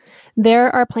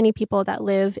 There are plenty of people that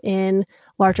live in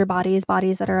larger bodies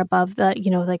that are above the,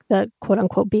 like the quote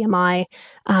unquote BMI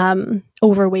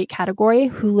overweight category,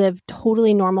 who live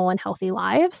totally normal and healthy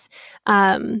lives,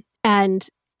 and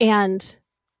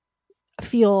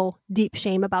feel deep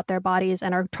shame about their bodies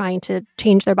and are trying to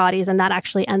change their bodies. And that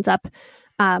actually ends up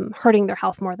hurting their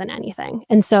health more than anything.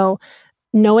 And so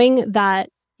knowing that,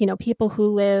 people who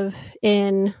live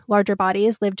in larger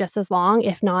bodies live just as long,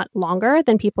 if not longer,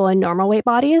 than people in normal weight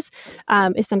bodies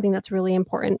is something that's really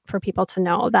important for people to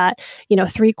know, that,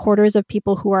 3/4 of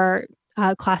people who are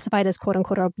classified as quote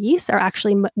unquote obese are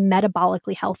actually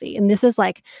metabolically healthy. And this is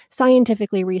like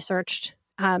scientifically researched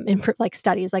in like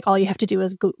studies. Like all you have to do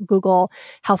is Google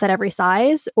health at every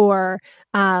size, or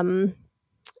health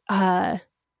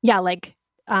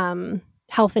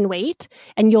and weight,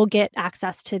 and you'll get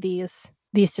access to these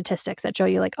statistics that show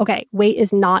you like, okay, weight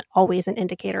is not always an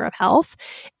indicator of health.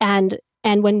 And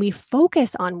when we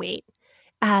focus on weight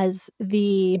as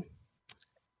the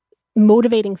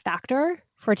motivating factor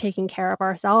for taking care of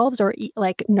ourselves or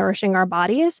like nourishing our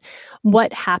bodies,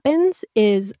 what happens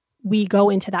is we go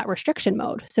into that restriction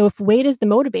mode. So if weight is the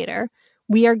motivator,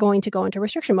 we are going to go into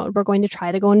restriction mode. We're going to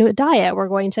try to go into a diet. We're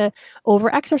going to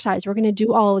over-exercise. We're going to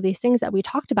do all of these things that we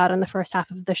talked about in the first half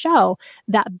of the show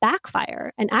that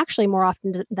backfire. And actually, more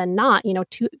often than not,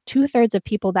 two-thirds of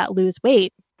people that lose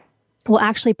weight will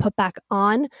actually put back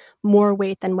on more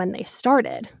weight than when they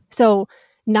started. So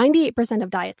 98%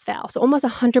 of diets fail. So almost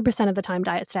 100% of the time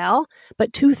diets fail,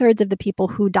 but 2/3 of the people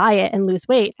who diet and lose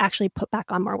weight actually put back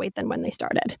on more weight than when they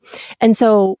started. And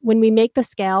so when we make the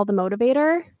scale the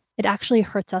motivator, it actually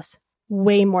hurts us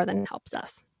way more than it helps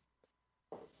us.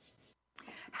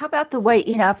 How about the way,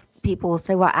 people will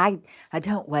say, well, I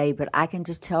don't weigh, but I can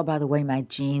just tell by the way my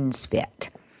jeans fit,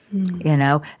 and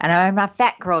I'm in my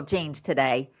fat girl jeans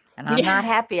today, and I'm not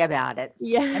happy about it.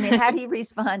 Yeah. I mean, how do you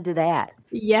respond to that?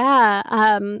 Yeah.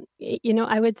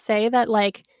 I would say that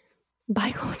like,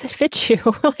 buy clothes that fit you.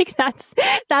 Like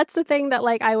that's the thing that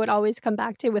like I would always come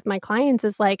back to with my clients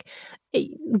is like,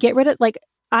 get rid of like,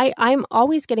 I'm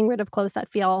always getting rid of clothes that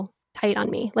feel tight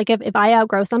on me. Like if I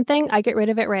outgrow something, I get rid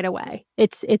of it right away.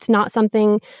 It's not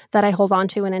something that I hold on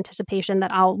to in anticipation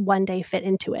that I'll one day fit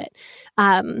into it.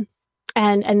 And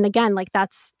again, like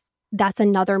that's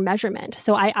another measurement.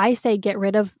 So I say get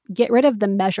rid of the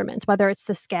measurements, whether it's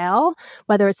the scale,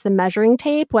 whether it's the measuring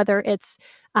tape, whether it's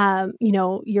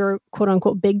your quote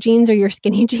unquote big jeans or your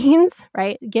skinny jeans,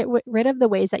 right? Get rid of the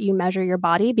ways that you measure your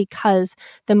body, because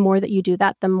the more that you do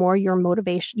that, the more your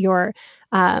motivating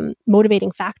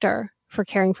factor for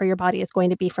caring for your body is going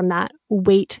to be from that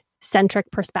weight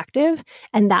centric perspective,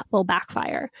 and that will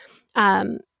backfire.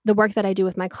 The work that I do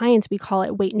with my clients, we call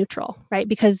it weight neutral, right?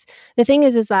 Because the thing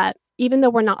is that even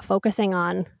though we're not focusing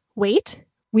on weight,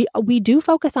 we do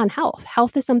focus on health.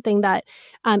 Health is something that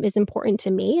is important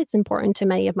to me. It's important to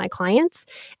many of my clients,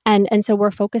 and so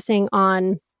we're focusing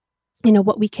on,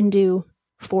 what we can do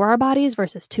for our bodies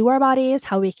versus to our bodies,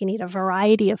 how we can eat a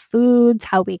variety of foods,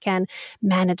 how we can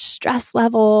manage stress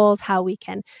levels, how we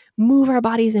can move our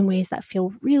bodies in ways that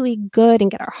feel really good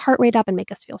and get our heart rate up and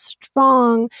make us feel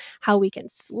strong, how we can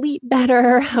sleep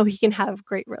better, how we can have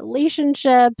great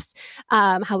relationships,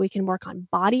 how we can work on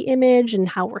body image and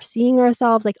how we're seeing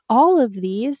ourselves. Like all of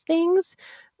these things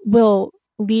will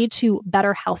lead to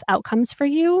better health outcomes for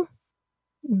you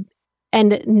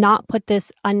and not put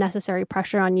this unnecessary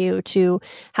pressure on you to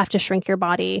have to shrink your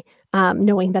body,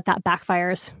 knowing that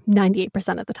backfires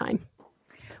 98% of the time.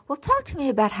 Well, talk to me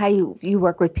about how you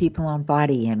work with people on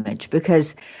body image,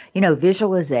 because,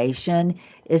 visualization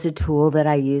is a tool that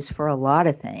I use for a lot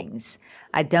of things.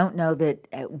 I don't know that,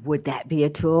 would that be a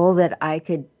tool that I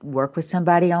could work with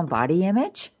somebody on body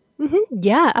image? Mm-hmm.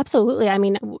 Yeah, absolutely. I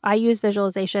mean, I use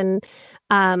visualization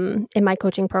in my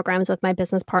coaching programs with my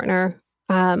business partner,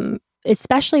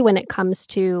 especially when it comes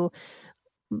to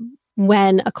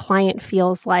when a client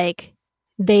feels like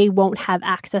they won't have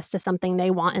access to something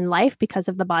they want in life because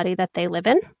of the body that they live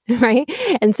in, right?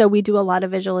 And so we do a lot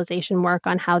of visualization work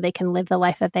on how they can live the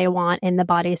life that they want in the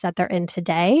bodies that they're in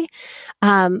today.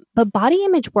 But body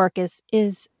image work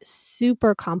is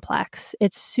super complex.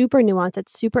 It's super nuanced.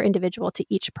 It's super individual to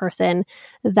each person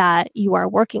that you are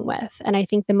working with. And I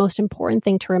think the most important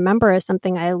thing to remember is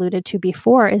something I alluded to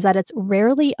before, is that it's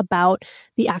rarely about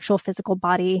the actual physical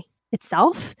body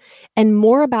itself and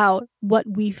more about what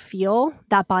we feel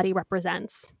that body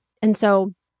represents. And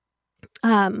so,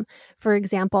 for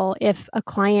example, if a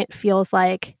client feels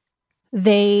like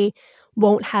they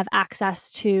won't have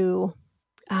access to,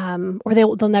 or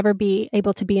they'll never be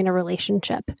able to be in a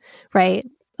relationship, right?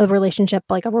 A relationship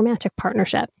like a romantic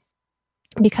partnership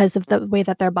because of the way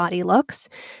that their body looks,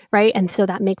 right? And so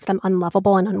that makes them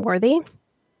unlovable and unworthy.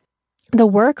 The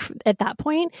work at that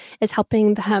point is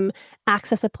helping them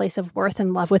access a place of worth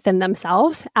and love within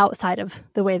themselves outside of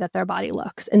the way that their body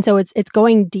looks. And so it's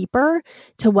going deeper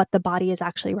to what the body is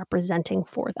actually representing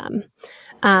for them.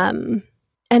 And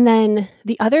then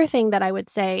the other thing that I would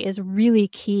say is really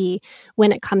key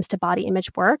when it comes to body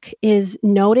image work is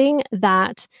noting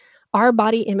that our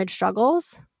body image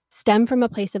struggles stem from a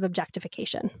place of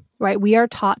objectification, right? We are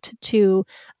taught to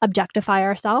objectify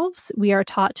ourselves. We are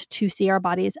taught to see our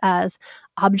bodies as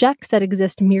objects that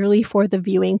exist merely for the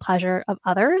viewing pleasure of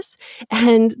others.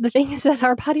 And the thing is that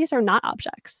our bodies are not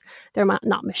objects. They're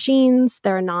not machines.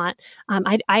 They're not,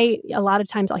 a lot of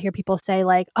times I'll hear people say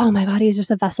like, oh, my body is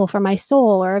just a vessel for my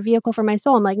soul or a vehicle for my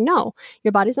soul. I'm like, no,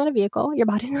 your body's not a vehicle. Your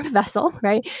body's not a vessel,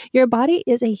 right? Your body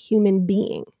is a human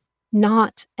being,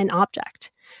 not an object.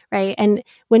 Right. And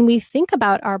when we think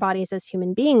about our bodies as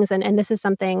human beings, and this is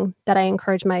something that I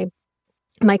encourage my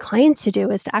clients to do,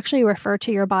 is to actually refer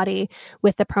to your body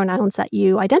with the pronouns that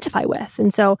you identify with.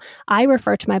 And so I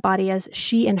refer to my body as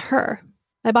she and her.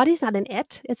 My body's not an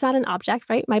it. It's not an object,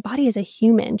 right? My body is a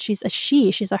human. She's a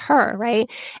she. She's a her, right?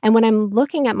 And when I'm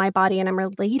looking at my body and I'm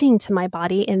relating to my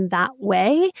body in that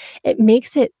way, it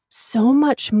makes it so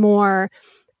much more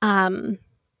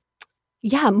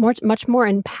much more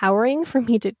empowering for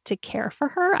me to care for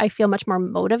her. I feel much more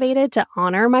motivated to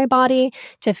honor my body,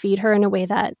 to feed her in a way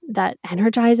that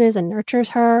energizes and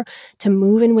nurtures her, to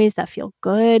move in ways that feel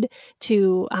good,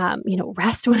 to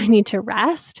rest when I need to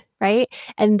rest, right?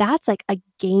 And that's like a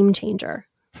game changer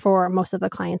for most of the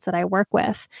clients that I work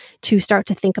with, to start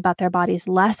to think about their bodies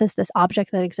less as this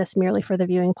object that exists merely for the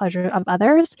viewing pleasure of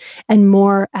others, and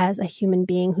more as a human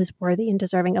being who's worthy and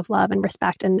deserving of love and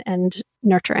respect and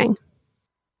nurturing.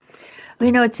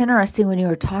 It's interesting when you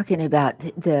were talking about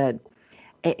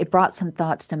it brought some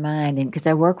thoughts to mind, and because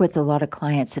I work with a lot of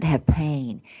clients that have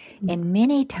pain, and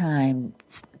many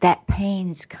times that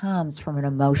pain comes from an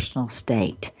emotional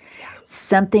state,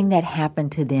 something that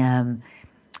happened to them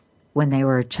when they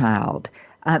were a child,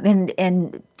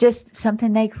 and just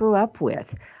something they grew up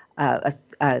with.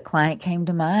 A client came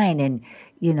to mind, and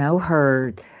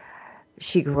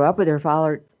she grew up with her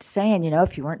father saying,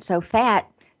 if you weren't so fat,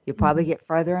 you'll probably get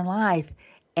further in life.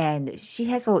 And she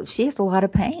has a lot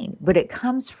of pain, but it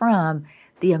comes from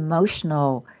the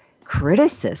emotional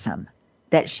criticism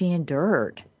that she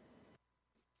endured.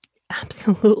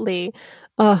 Absolutely.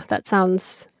 Oh, that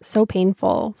sounds so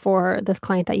painful for this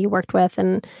client that you worked with.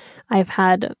 And I've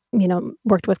had,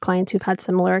 worked with clients who've had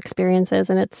similar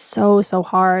experiences, and it's so, so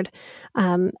hard.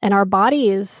 And our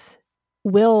bodies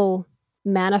will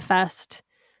manifest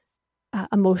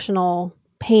emotional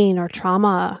pain or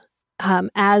trauma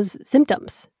as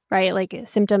symptoms, right? Like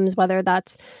symptoms, whether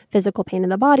that's physical pain in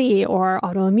the body or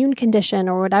autoimmune condition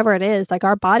or whatever it is, like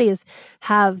our bodies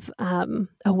have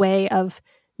a way of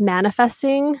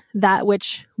manifesting that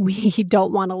which we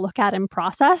don't want to look at and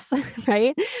process,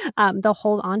 right? They'll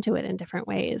hold on to it in different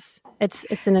ways.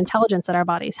 It's an intelligence that our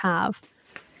bodies have.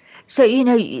 So,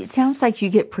 it sounds like you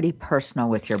get pretty personal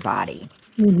with your body.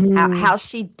 How's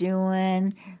she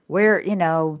doing?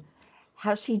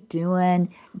 How's she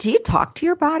doing? Do you talk to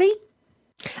your body?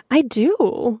 I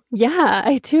do. Yeah,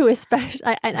 I do. Especially,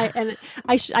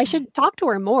 I should talk to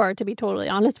her more, to be totally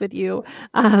honest with you.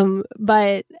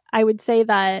 But I would say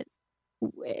that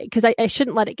because I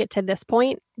shouldn't let it get to this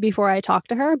point before I talk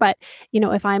to her. But,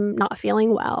 if I'm not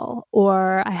feeling well,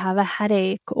 or I have a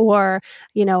headache, or,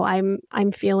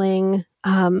 I'm feeling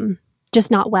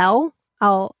just not well,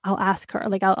 I'll ask her.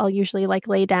 Like I'll usually like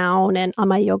lay down and on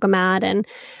my yoga mat and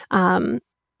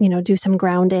do some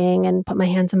grounding and put my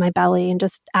hands on my belly and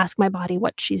just ask my body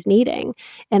what she's needing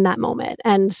in that moment.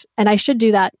 And I should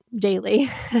do that daily.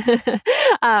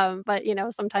 But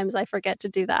sometimes I forget to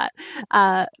do that.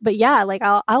 But yeah, like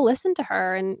I'll listen to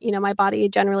her, and my body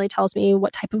generally tells me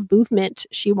what type of movement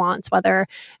she wants, whether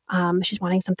she's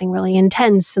wanting something really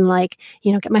intense and like,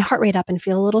 get my heart rate up and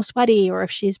feel a little sweaty, or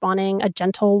if she's wanting a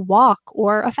gentle walk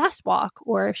or a fast walk,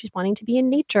 or if she's wanting to be in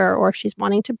nature, or if she's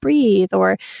wanting to breathe,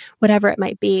 or whatever it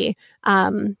might be.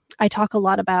 I talk a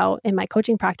lot about in my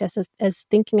coaching practice as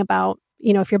thinking about,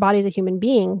 if your body is a human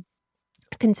being,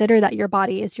 consider that your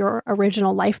body is your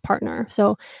original life partner.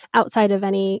 So outside of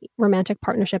any romantic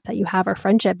partnership that you have or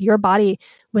friendship, your body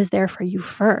was there for you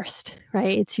first,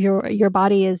 right? It's your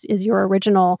body is your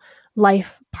original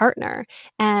life partner.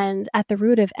 And at the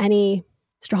root of any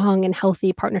strong and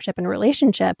healthy partnership and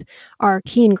relationship are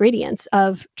key ingredients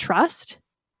of trust,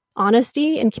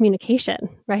 honesty, and communication,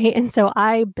 right? And so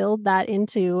I build that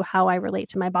into how I relate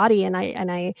to my body, and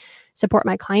I support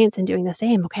my clients in doing the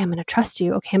same. Okay, I'm going to trust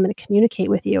you. Okay, I'm going to communicate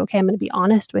with you. Okay, I'm going to be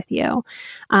honest with you.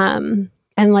 And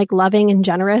like loving and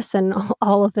generous and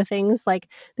all of the things, like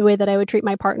the way that I would treat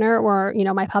my partner or,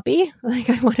 my puppy, like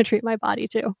I want to treat my body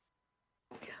too.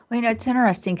 Well, it's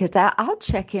interesting because I'll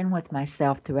check in with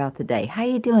myself throughout the day. How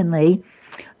you doing, Lee?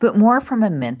 But more from a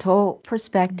mental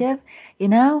perspective,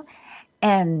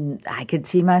 and I could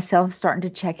see myself starting to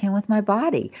check in with my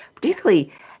body,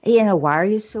 particularly, why are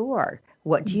you sore?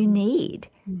 What do you need?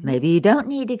 Maybe you don't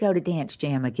need to go to Dance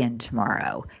Jam again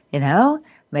tomorrow.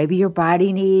 Maybe your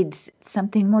body needs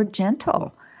something more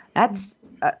gentle. That's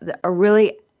a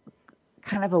really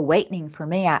kind of awakening for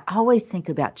me. I always think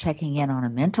about checking in on a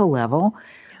mental level,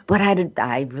 but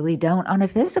I really don't on a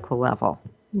physical level.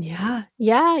 Yeah.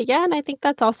 And I think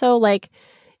that's also like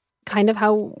kind of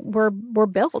how we're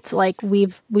built. Like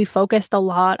we've focused a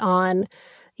lot on,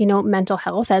 mental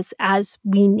health as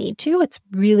we need to. It's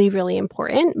really, really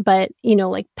important. But,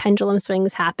 like pendulum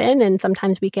swings happen, and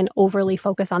sometimes we can overly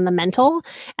focus on the mental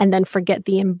and then forget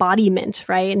the embodiment,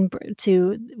 right? And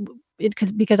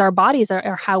because our bodies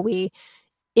are how we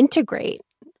integrate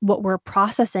what we're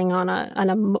processing on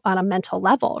a mental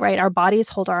level, right? Our bodies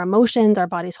hold our emotions, our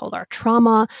bodies hold our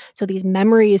trauma. So these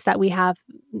memories that we have,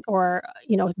 or,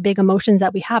 big emotions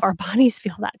that we have, our bodies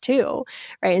feel that too,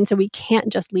 right? And so we can't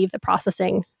just leave the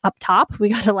processing up top. We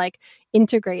got to like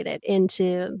integrate it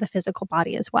into the physical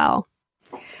body as well.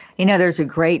 There's a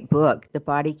great book, The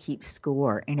Body Keeps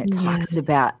Score, and it talks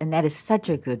about, and that is such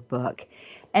a good book.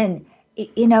 And,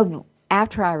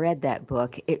 after I read that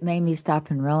book, it made me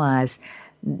stop and realize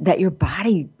that your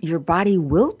body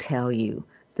will tell you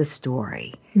the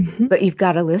story, but you've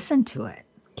got to listen to it.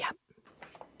 Yep.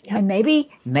 And maybe,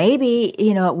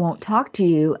 it won't talk to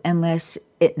you unless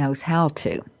it knows how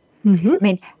to. I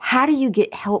mean, how do you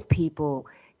help people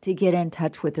to get in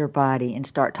touch with their body and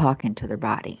start talking to their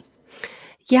body?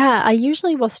 Yeah, I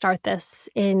usually will start this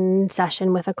in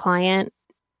session with a client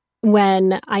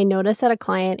when I notice that a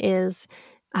client is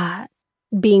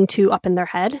being too up in their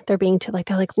head. They're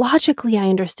like, logically, I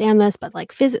understand this, but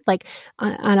like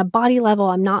on a body level,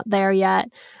 I'm not there yet.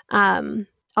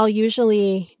 I'll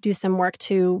usually do some work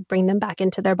to bring them back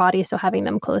into their body. So having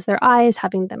them close their eyes,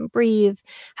 having them breathe,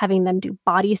 having them do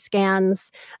body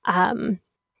scans. I'll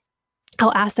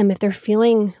ask them if they're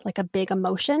feeling like a big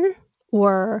emotion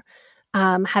or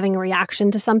having a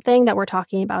reaction to something that we're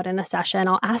talking about in a session.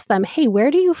 I'll ask them, hey,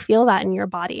 where do you feel that in your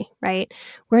body, right?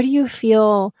 Where do you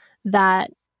feel that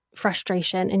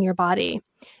frustration in your body?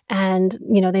 And,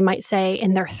 they might say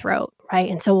in their throat, right?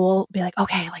 And so we'll be like,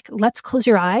 okay, like let's close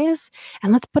your eyes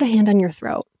and let's put a hand on your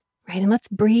throat, right? And let's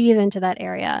breathe into that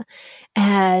area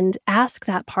and ask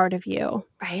that part of you,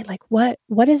 right? Like what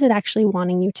is it actually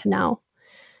wanting you to know?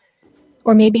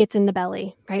 Or maybe it's in the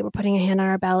belly, right? We're putting a hand on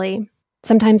our belly.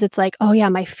 sometimes it's like, oh yeah,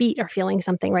 my feet are feeling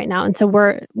something right now. And so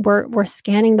we're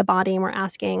scanning the body and we're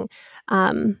asking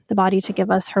the body to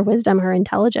give us her wisdom, her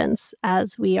intelligence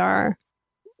as we are,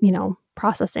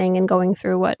 processing and going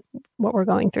through what we're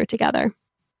going through together.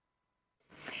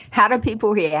 How do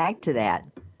people react to that?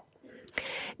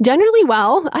 Generally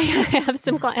well. I have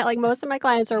some clients, like most of my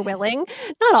clients are willing,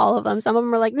 not all of them. Some of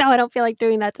them are like, no, I don't feel like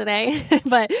doing that today.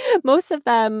 But most of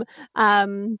them,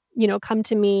 come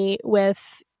to me with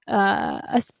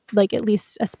at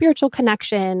least a spiritual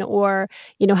connection, or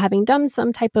having done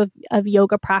some type of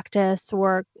yoga practice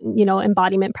or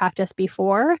embodiment practice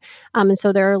before, and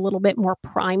so they're a little bit more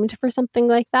primed for something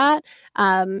like that.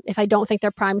 If I don't think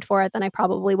they're primed for it, then I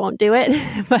probably won't do it.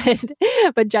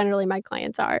 but generally my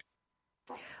clients are.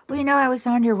 Well, I was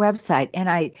on your website and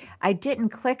I didn't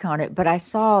click on it, but I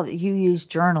saw that you use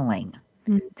journaling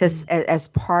as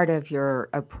part of your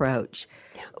approach.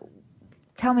 Yeah.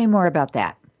 Tell me more about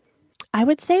that. I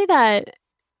would say that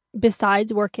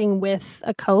besides working with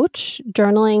a coach,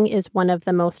 journaling is one of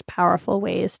the most powerful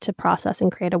ways to process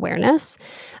and create awareness.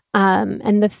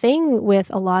 And the thing with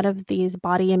a lot of these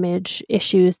body image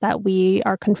issues that we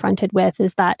are confronted with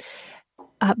is that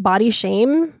body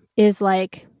shame is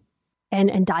like,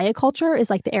 and diet culture is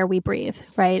like the air we breathe,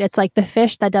 right? It's like the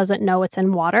fish that doesn't know it's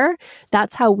in water.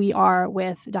 That's how we are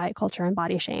with diet culture and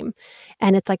body shame.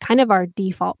 And it's like kind of our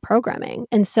default programming.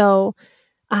 And so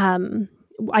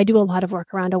I do a lot of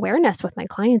work around awareness with my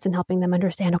clients and helping them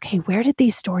understand, okay, where did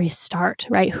these stories start,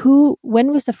 right?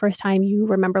 When was the first time you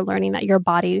remember learning that your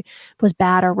body was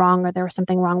bad or wrong, or there was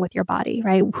something wrong with your body,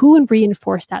 right? Who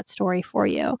reinforced that story for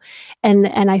you? And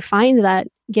I find that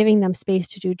giving them space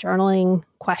to do journaling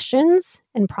questions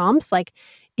and prompts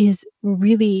is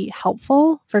really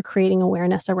helpful for creating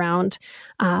awareness around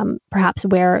perhaps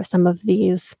where some of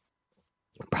these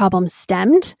problems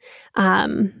stemmed.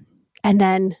 And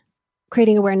then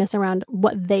creating awareness around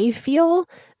what they feel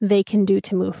they can do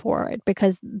to move forward,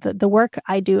 because the work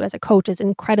I do as a coach is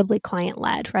incredibly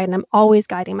client-led, right? And I'm always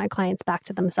guiding my clients back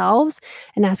to themselves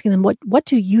and asking them, what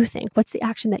do you think? What's the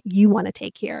action that you want to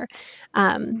take here?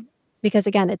 Because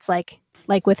again, it's like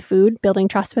with food, building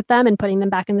trust with them and putting them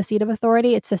back in the seat of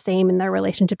authority. It's the same in their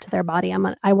relationship to their body.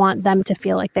 I want them to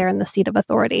feel like they're in the seat of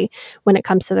authority when it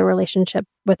comes to the relationship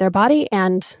with their body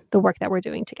and the work that we're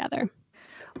doing together.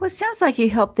 Well, it sounds like you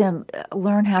help them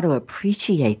learn how to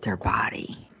appreciate their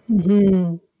body.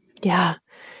 Mm-hmm. Yeah.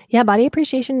 Yeah. Body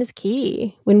appreciation is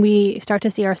key. When we start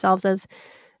to see ourselves as,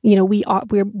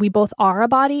 we both are a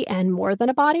body and more than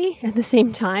a body at the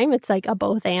same time. It's like a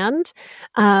both and.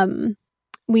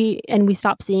 We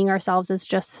stop seeing ourselves as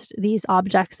just these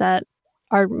objects that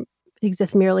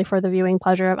exist merely for the viewing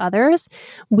pleasure of others.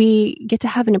 We get to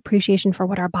have an appreciation for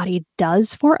what our body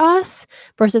does for us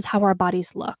versus how our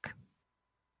bodies look.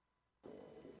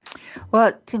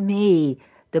 Well, to me,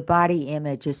 the body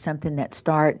image is something that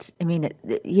starts,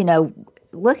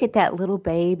 look at that little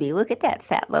baby, look at that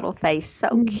fat little face,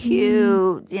 so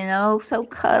cute, so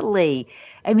cuddly.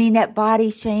 That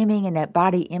body shaming and that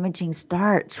body imaging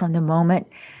starts from the moment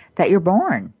that you're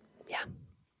born. Yeah.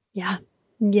 Yeah.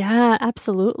 Yeah,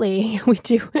 absolutely. We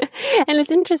do. And it's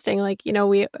interesting.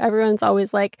 Everyone's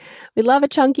always like, we love a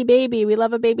chunky baby. We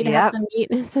love a baby to have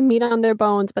some meat on their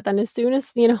bones. But then as soon as,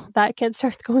 that kid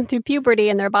starts going through puberty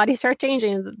and their body starts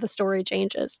changing, the story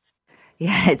changes.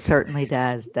 Yeah, it certainly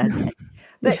does, doesn't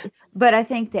it? But I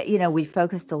think that, we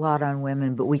focused a lot on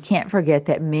women, but we can't forget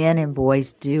that men and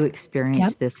boys do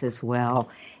experience this as well.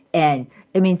 And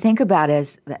think about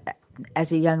as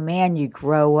a young man, you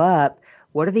grow up.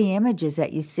 What are the images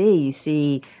that you see? You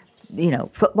see,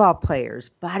 football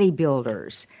players,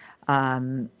 bodybuilders,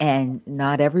 and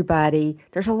not everybody.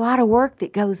 There's a lot of work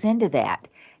that goes into that,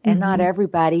 and not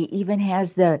everybody even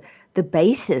has the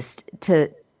basis to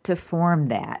form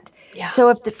that. Yeah.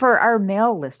 So, for our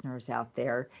male listeners out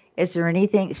there, is there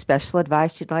anything special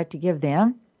advice you'd like to give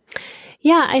them?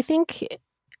 Yeah, I think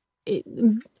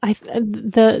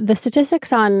the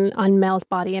statistics on males'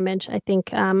 body image, I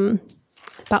think.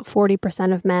 About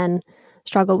 40% of men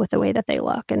struggle with the way that they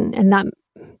look, and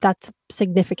that's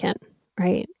significant,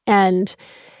 right? And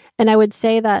I would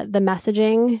say that the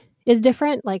messaging is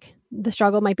different. Like the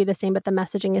struggle might be the same, but the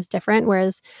messaging is different.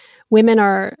 Whereas women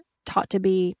are taught to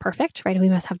be perfect, right? We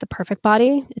must have the perfect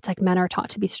body. It's like men are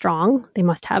taught to be strong. They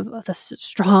must have a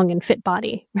strong and fit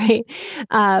body, right?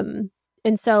 And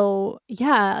so,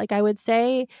 yeah, I would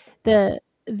say the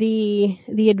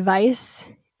advice.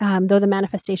 Though the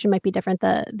manifestation might be different,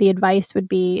 the advice would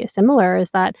be similar, is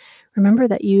that remember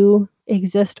that you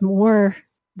exist more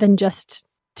than just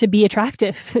to be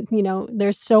attractive.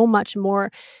 There's so much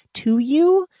more to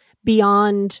you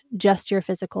beyond just your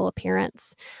physical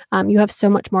appearance. You have so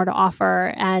much more to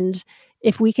offer. And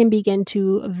if we can begin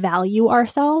to value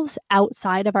ourselves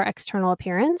outside of our external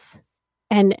appearance,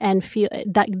 and feel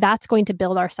that, that's going to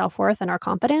build our self-worth and our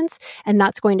confidence, and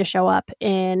that's going to show up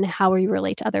in how we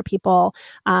relate to other people,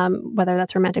 whether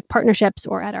that's romantic partnerships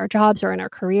or at our jobs or in our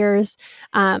careers.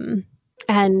 And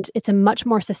it's a much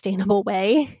more sustainable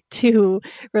way to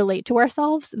relate to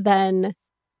ourselves than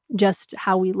just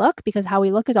how we look, because how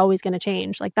we look is always going to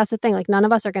change. Like, that's the thing. Like, none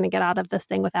of us are going to get out of this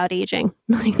thing without aging,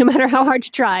 like, no matter how hard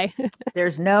you try.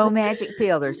 There's no magic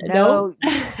pill. There's no.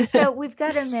 So we've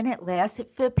got a minute left.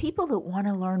 For people that want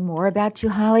to learn more about you,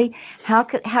 Holly, how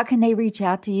can they reach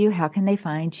out to you? How can they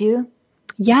find you?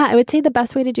 Yeah, I would say the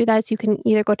best way to do that is you can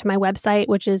either go to my website,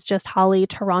 which is just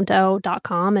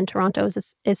hollytoronto.com, and Toronto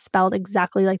is spelled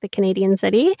exactly like the Canadian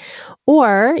city,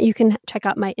 or you can check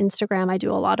out my Instagram. I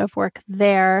do a lot of work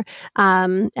there,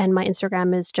 and my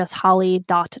Instagram is just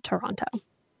holly.toronto.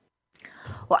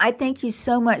 Well, I thank you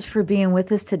so much for being with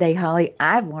us today, Holly.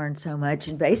 I've learned so much.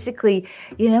 And basically,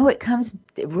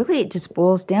 it just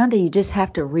boils down to you just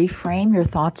have to reframe your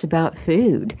thoughts about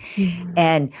food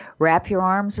and wrap your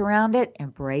arms around it,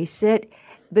 embrace it,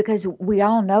 because we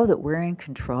all know that we're in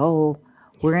control.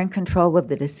 We're in control of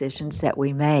the decisions that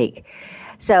we make.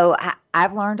 So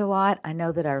I've learned a lot. I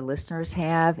know that our listeners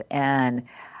have, and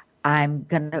I'm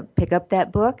going to pick up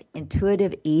that book,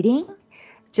 Intuitive Eating,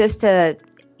 just to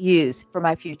use for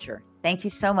my future. Thank you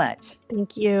so much.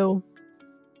 Thank you.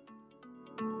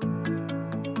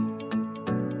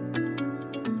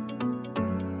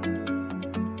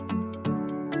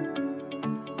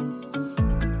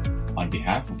 On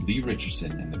behalf of Lee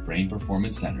Richardson and the Brain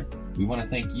Performance Center, we want to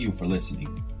thank you for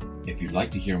listening. If you'd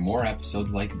like to hear more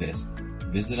episodes like this,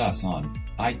 visit us on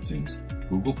iTunes,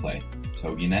 Google Play,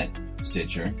 TogiNet,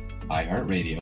 Stitcher, iHeartRadio,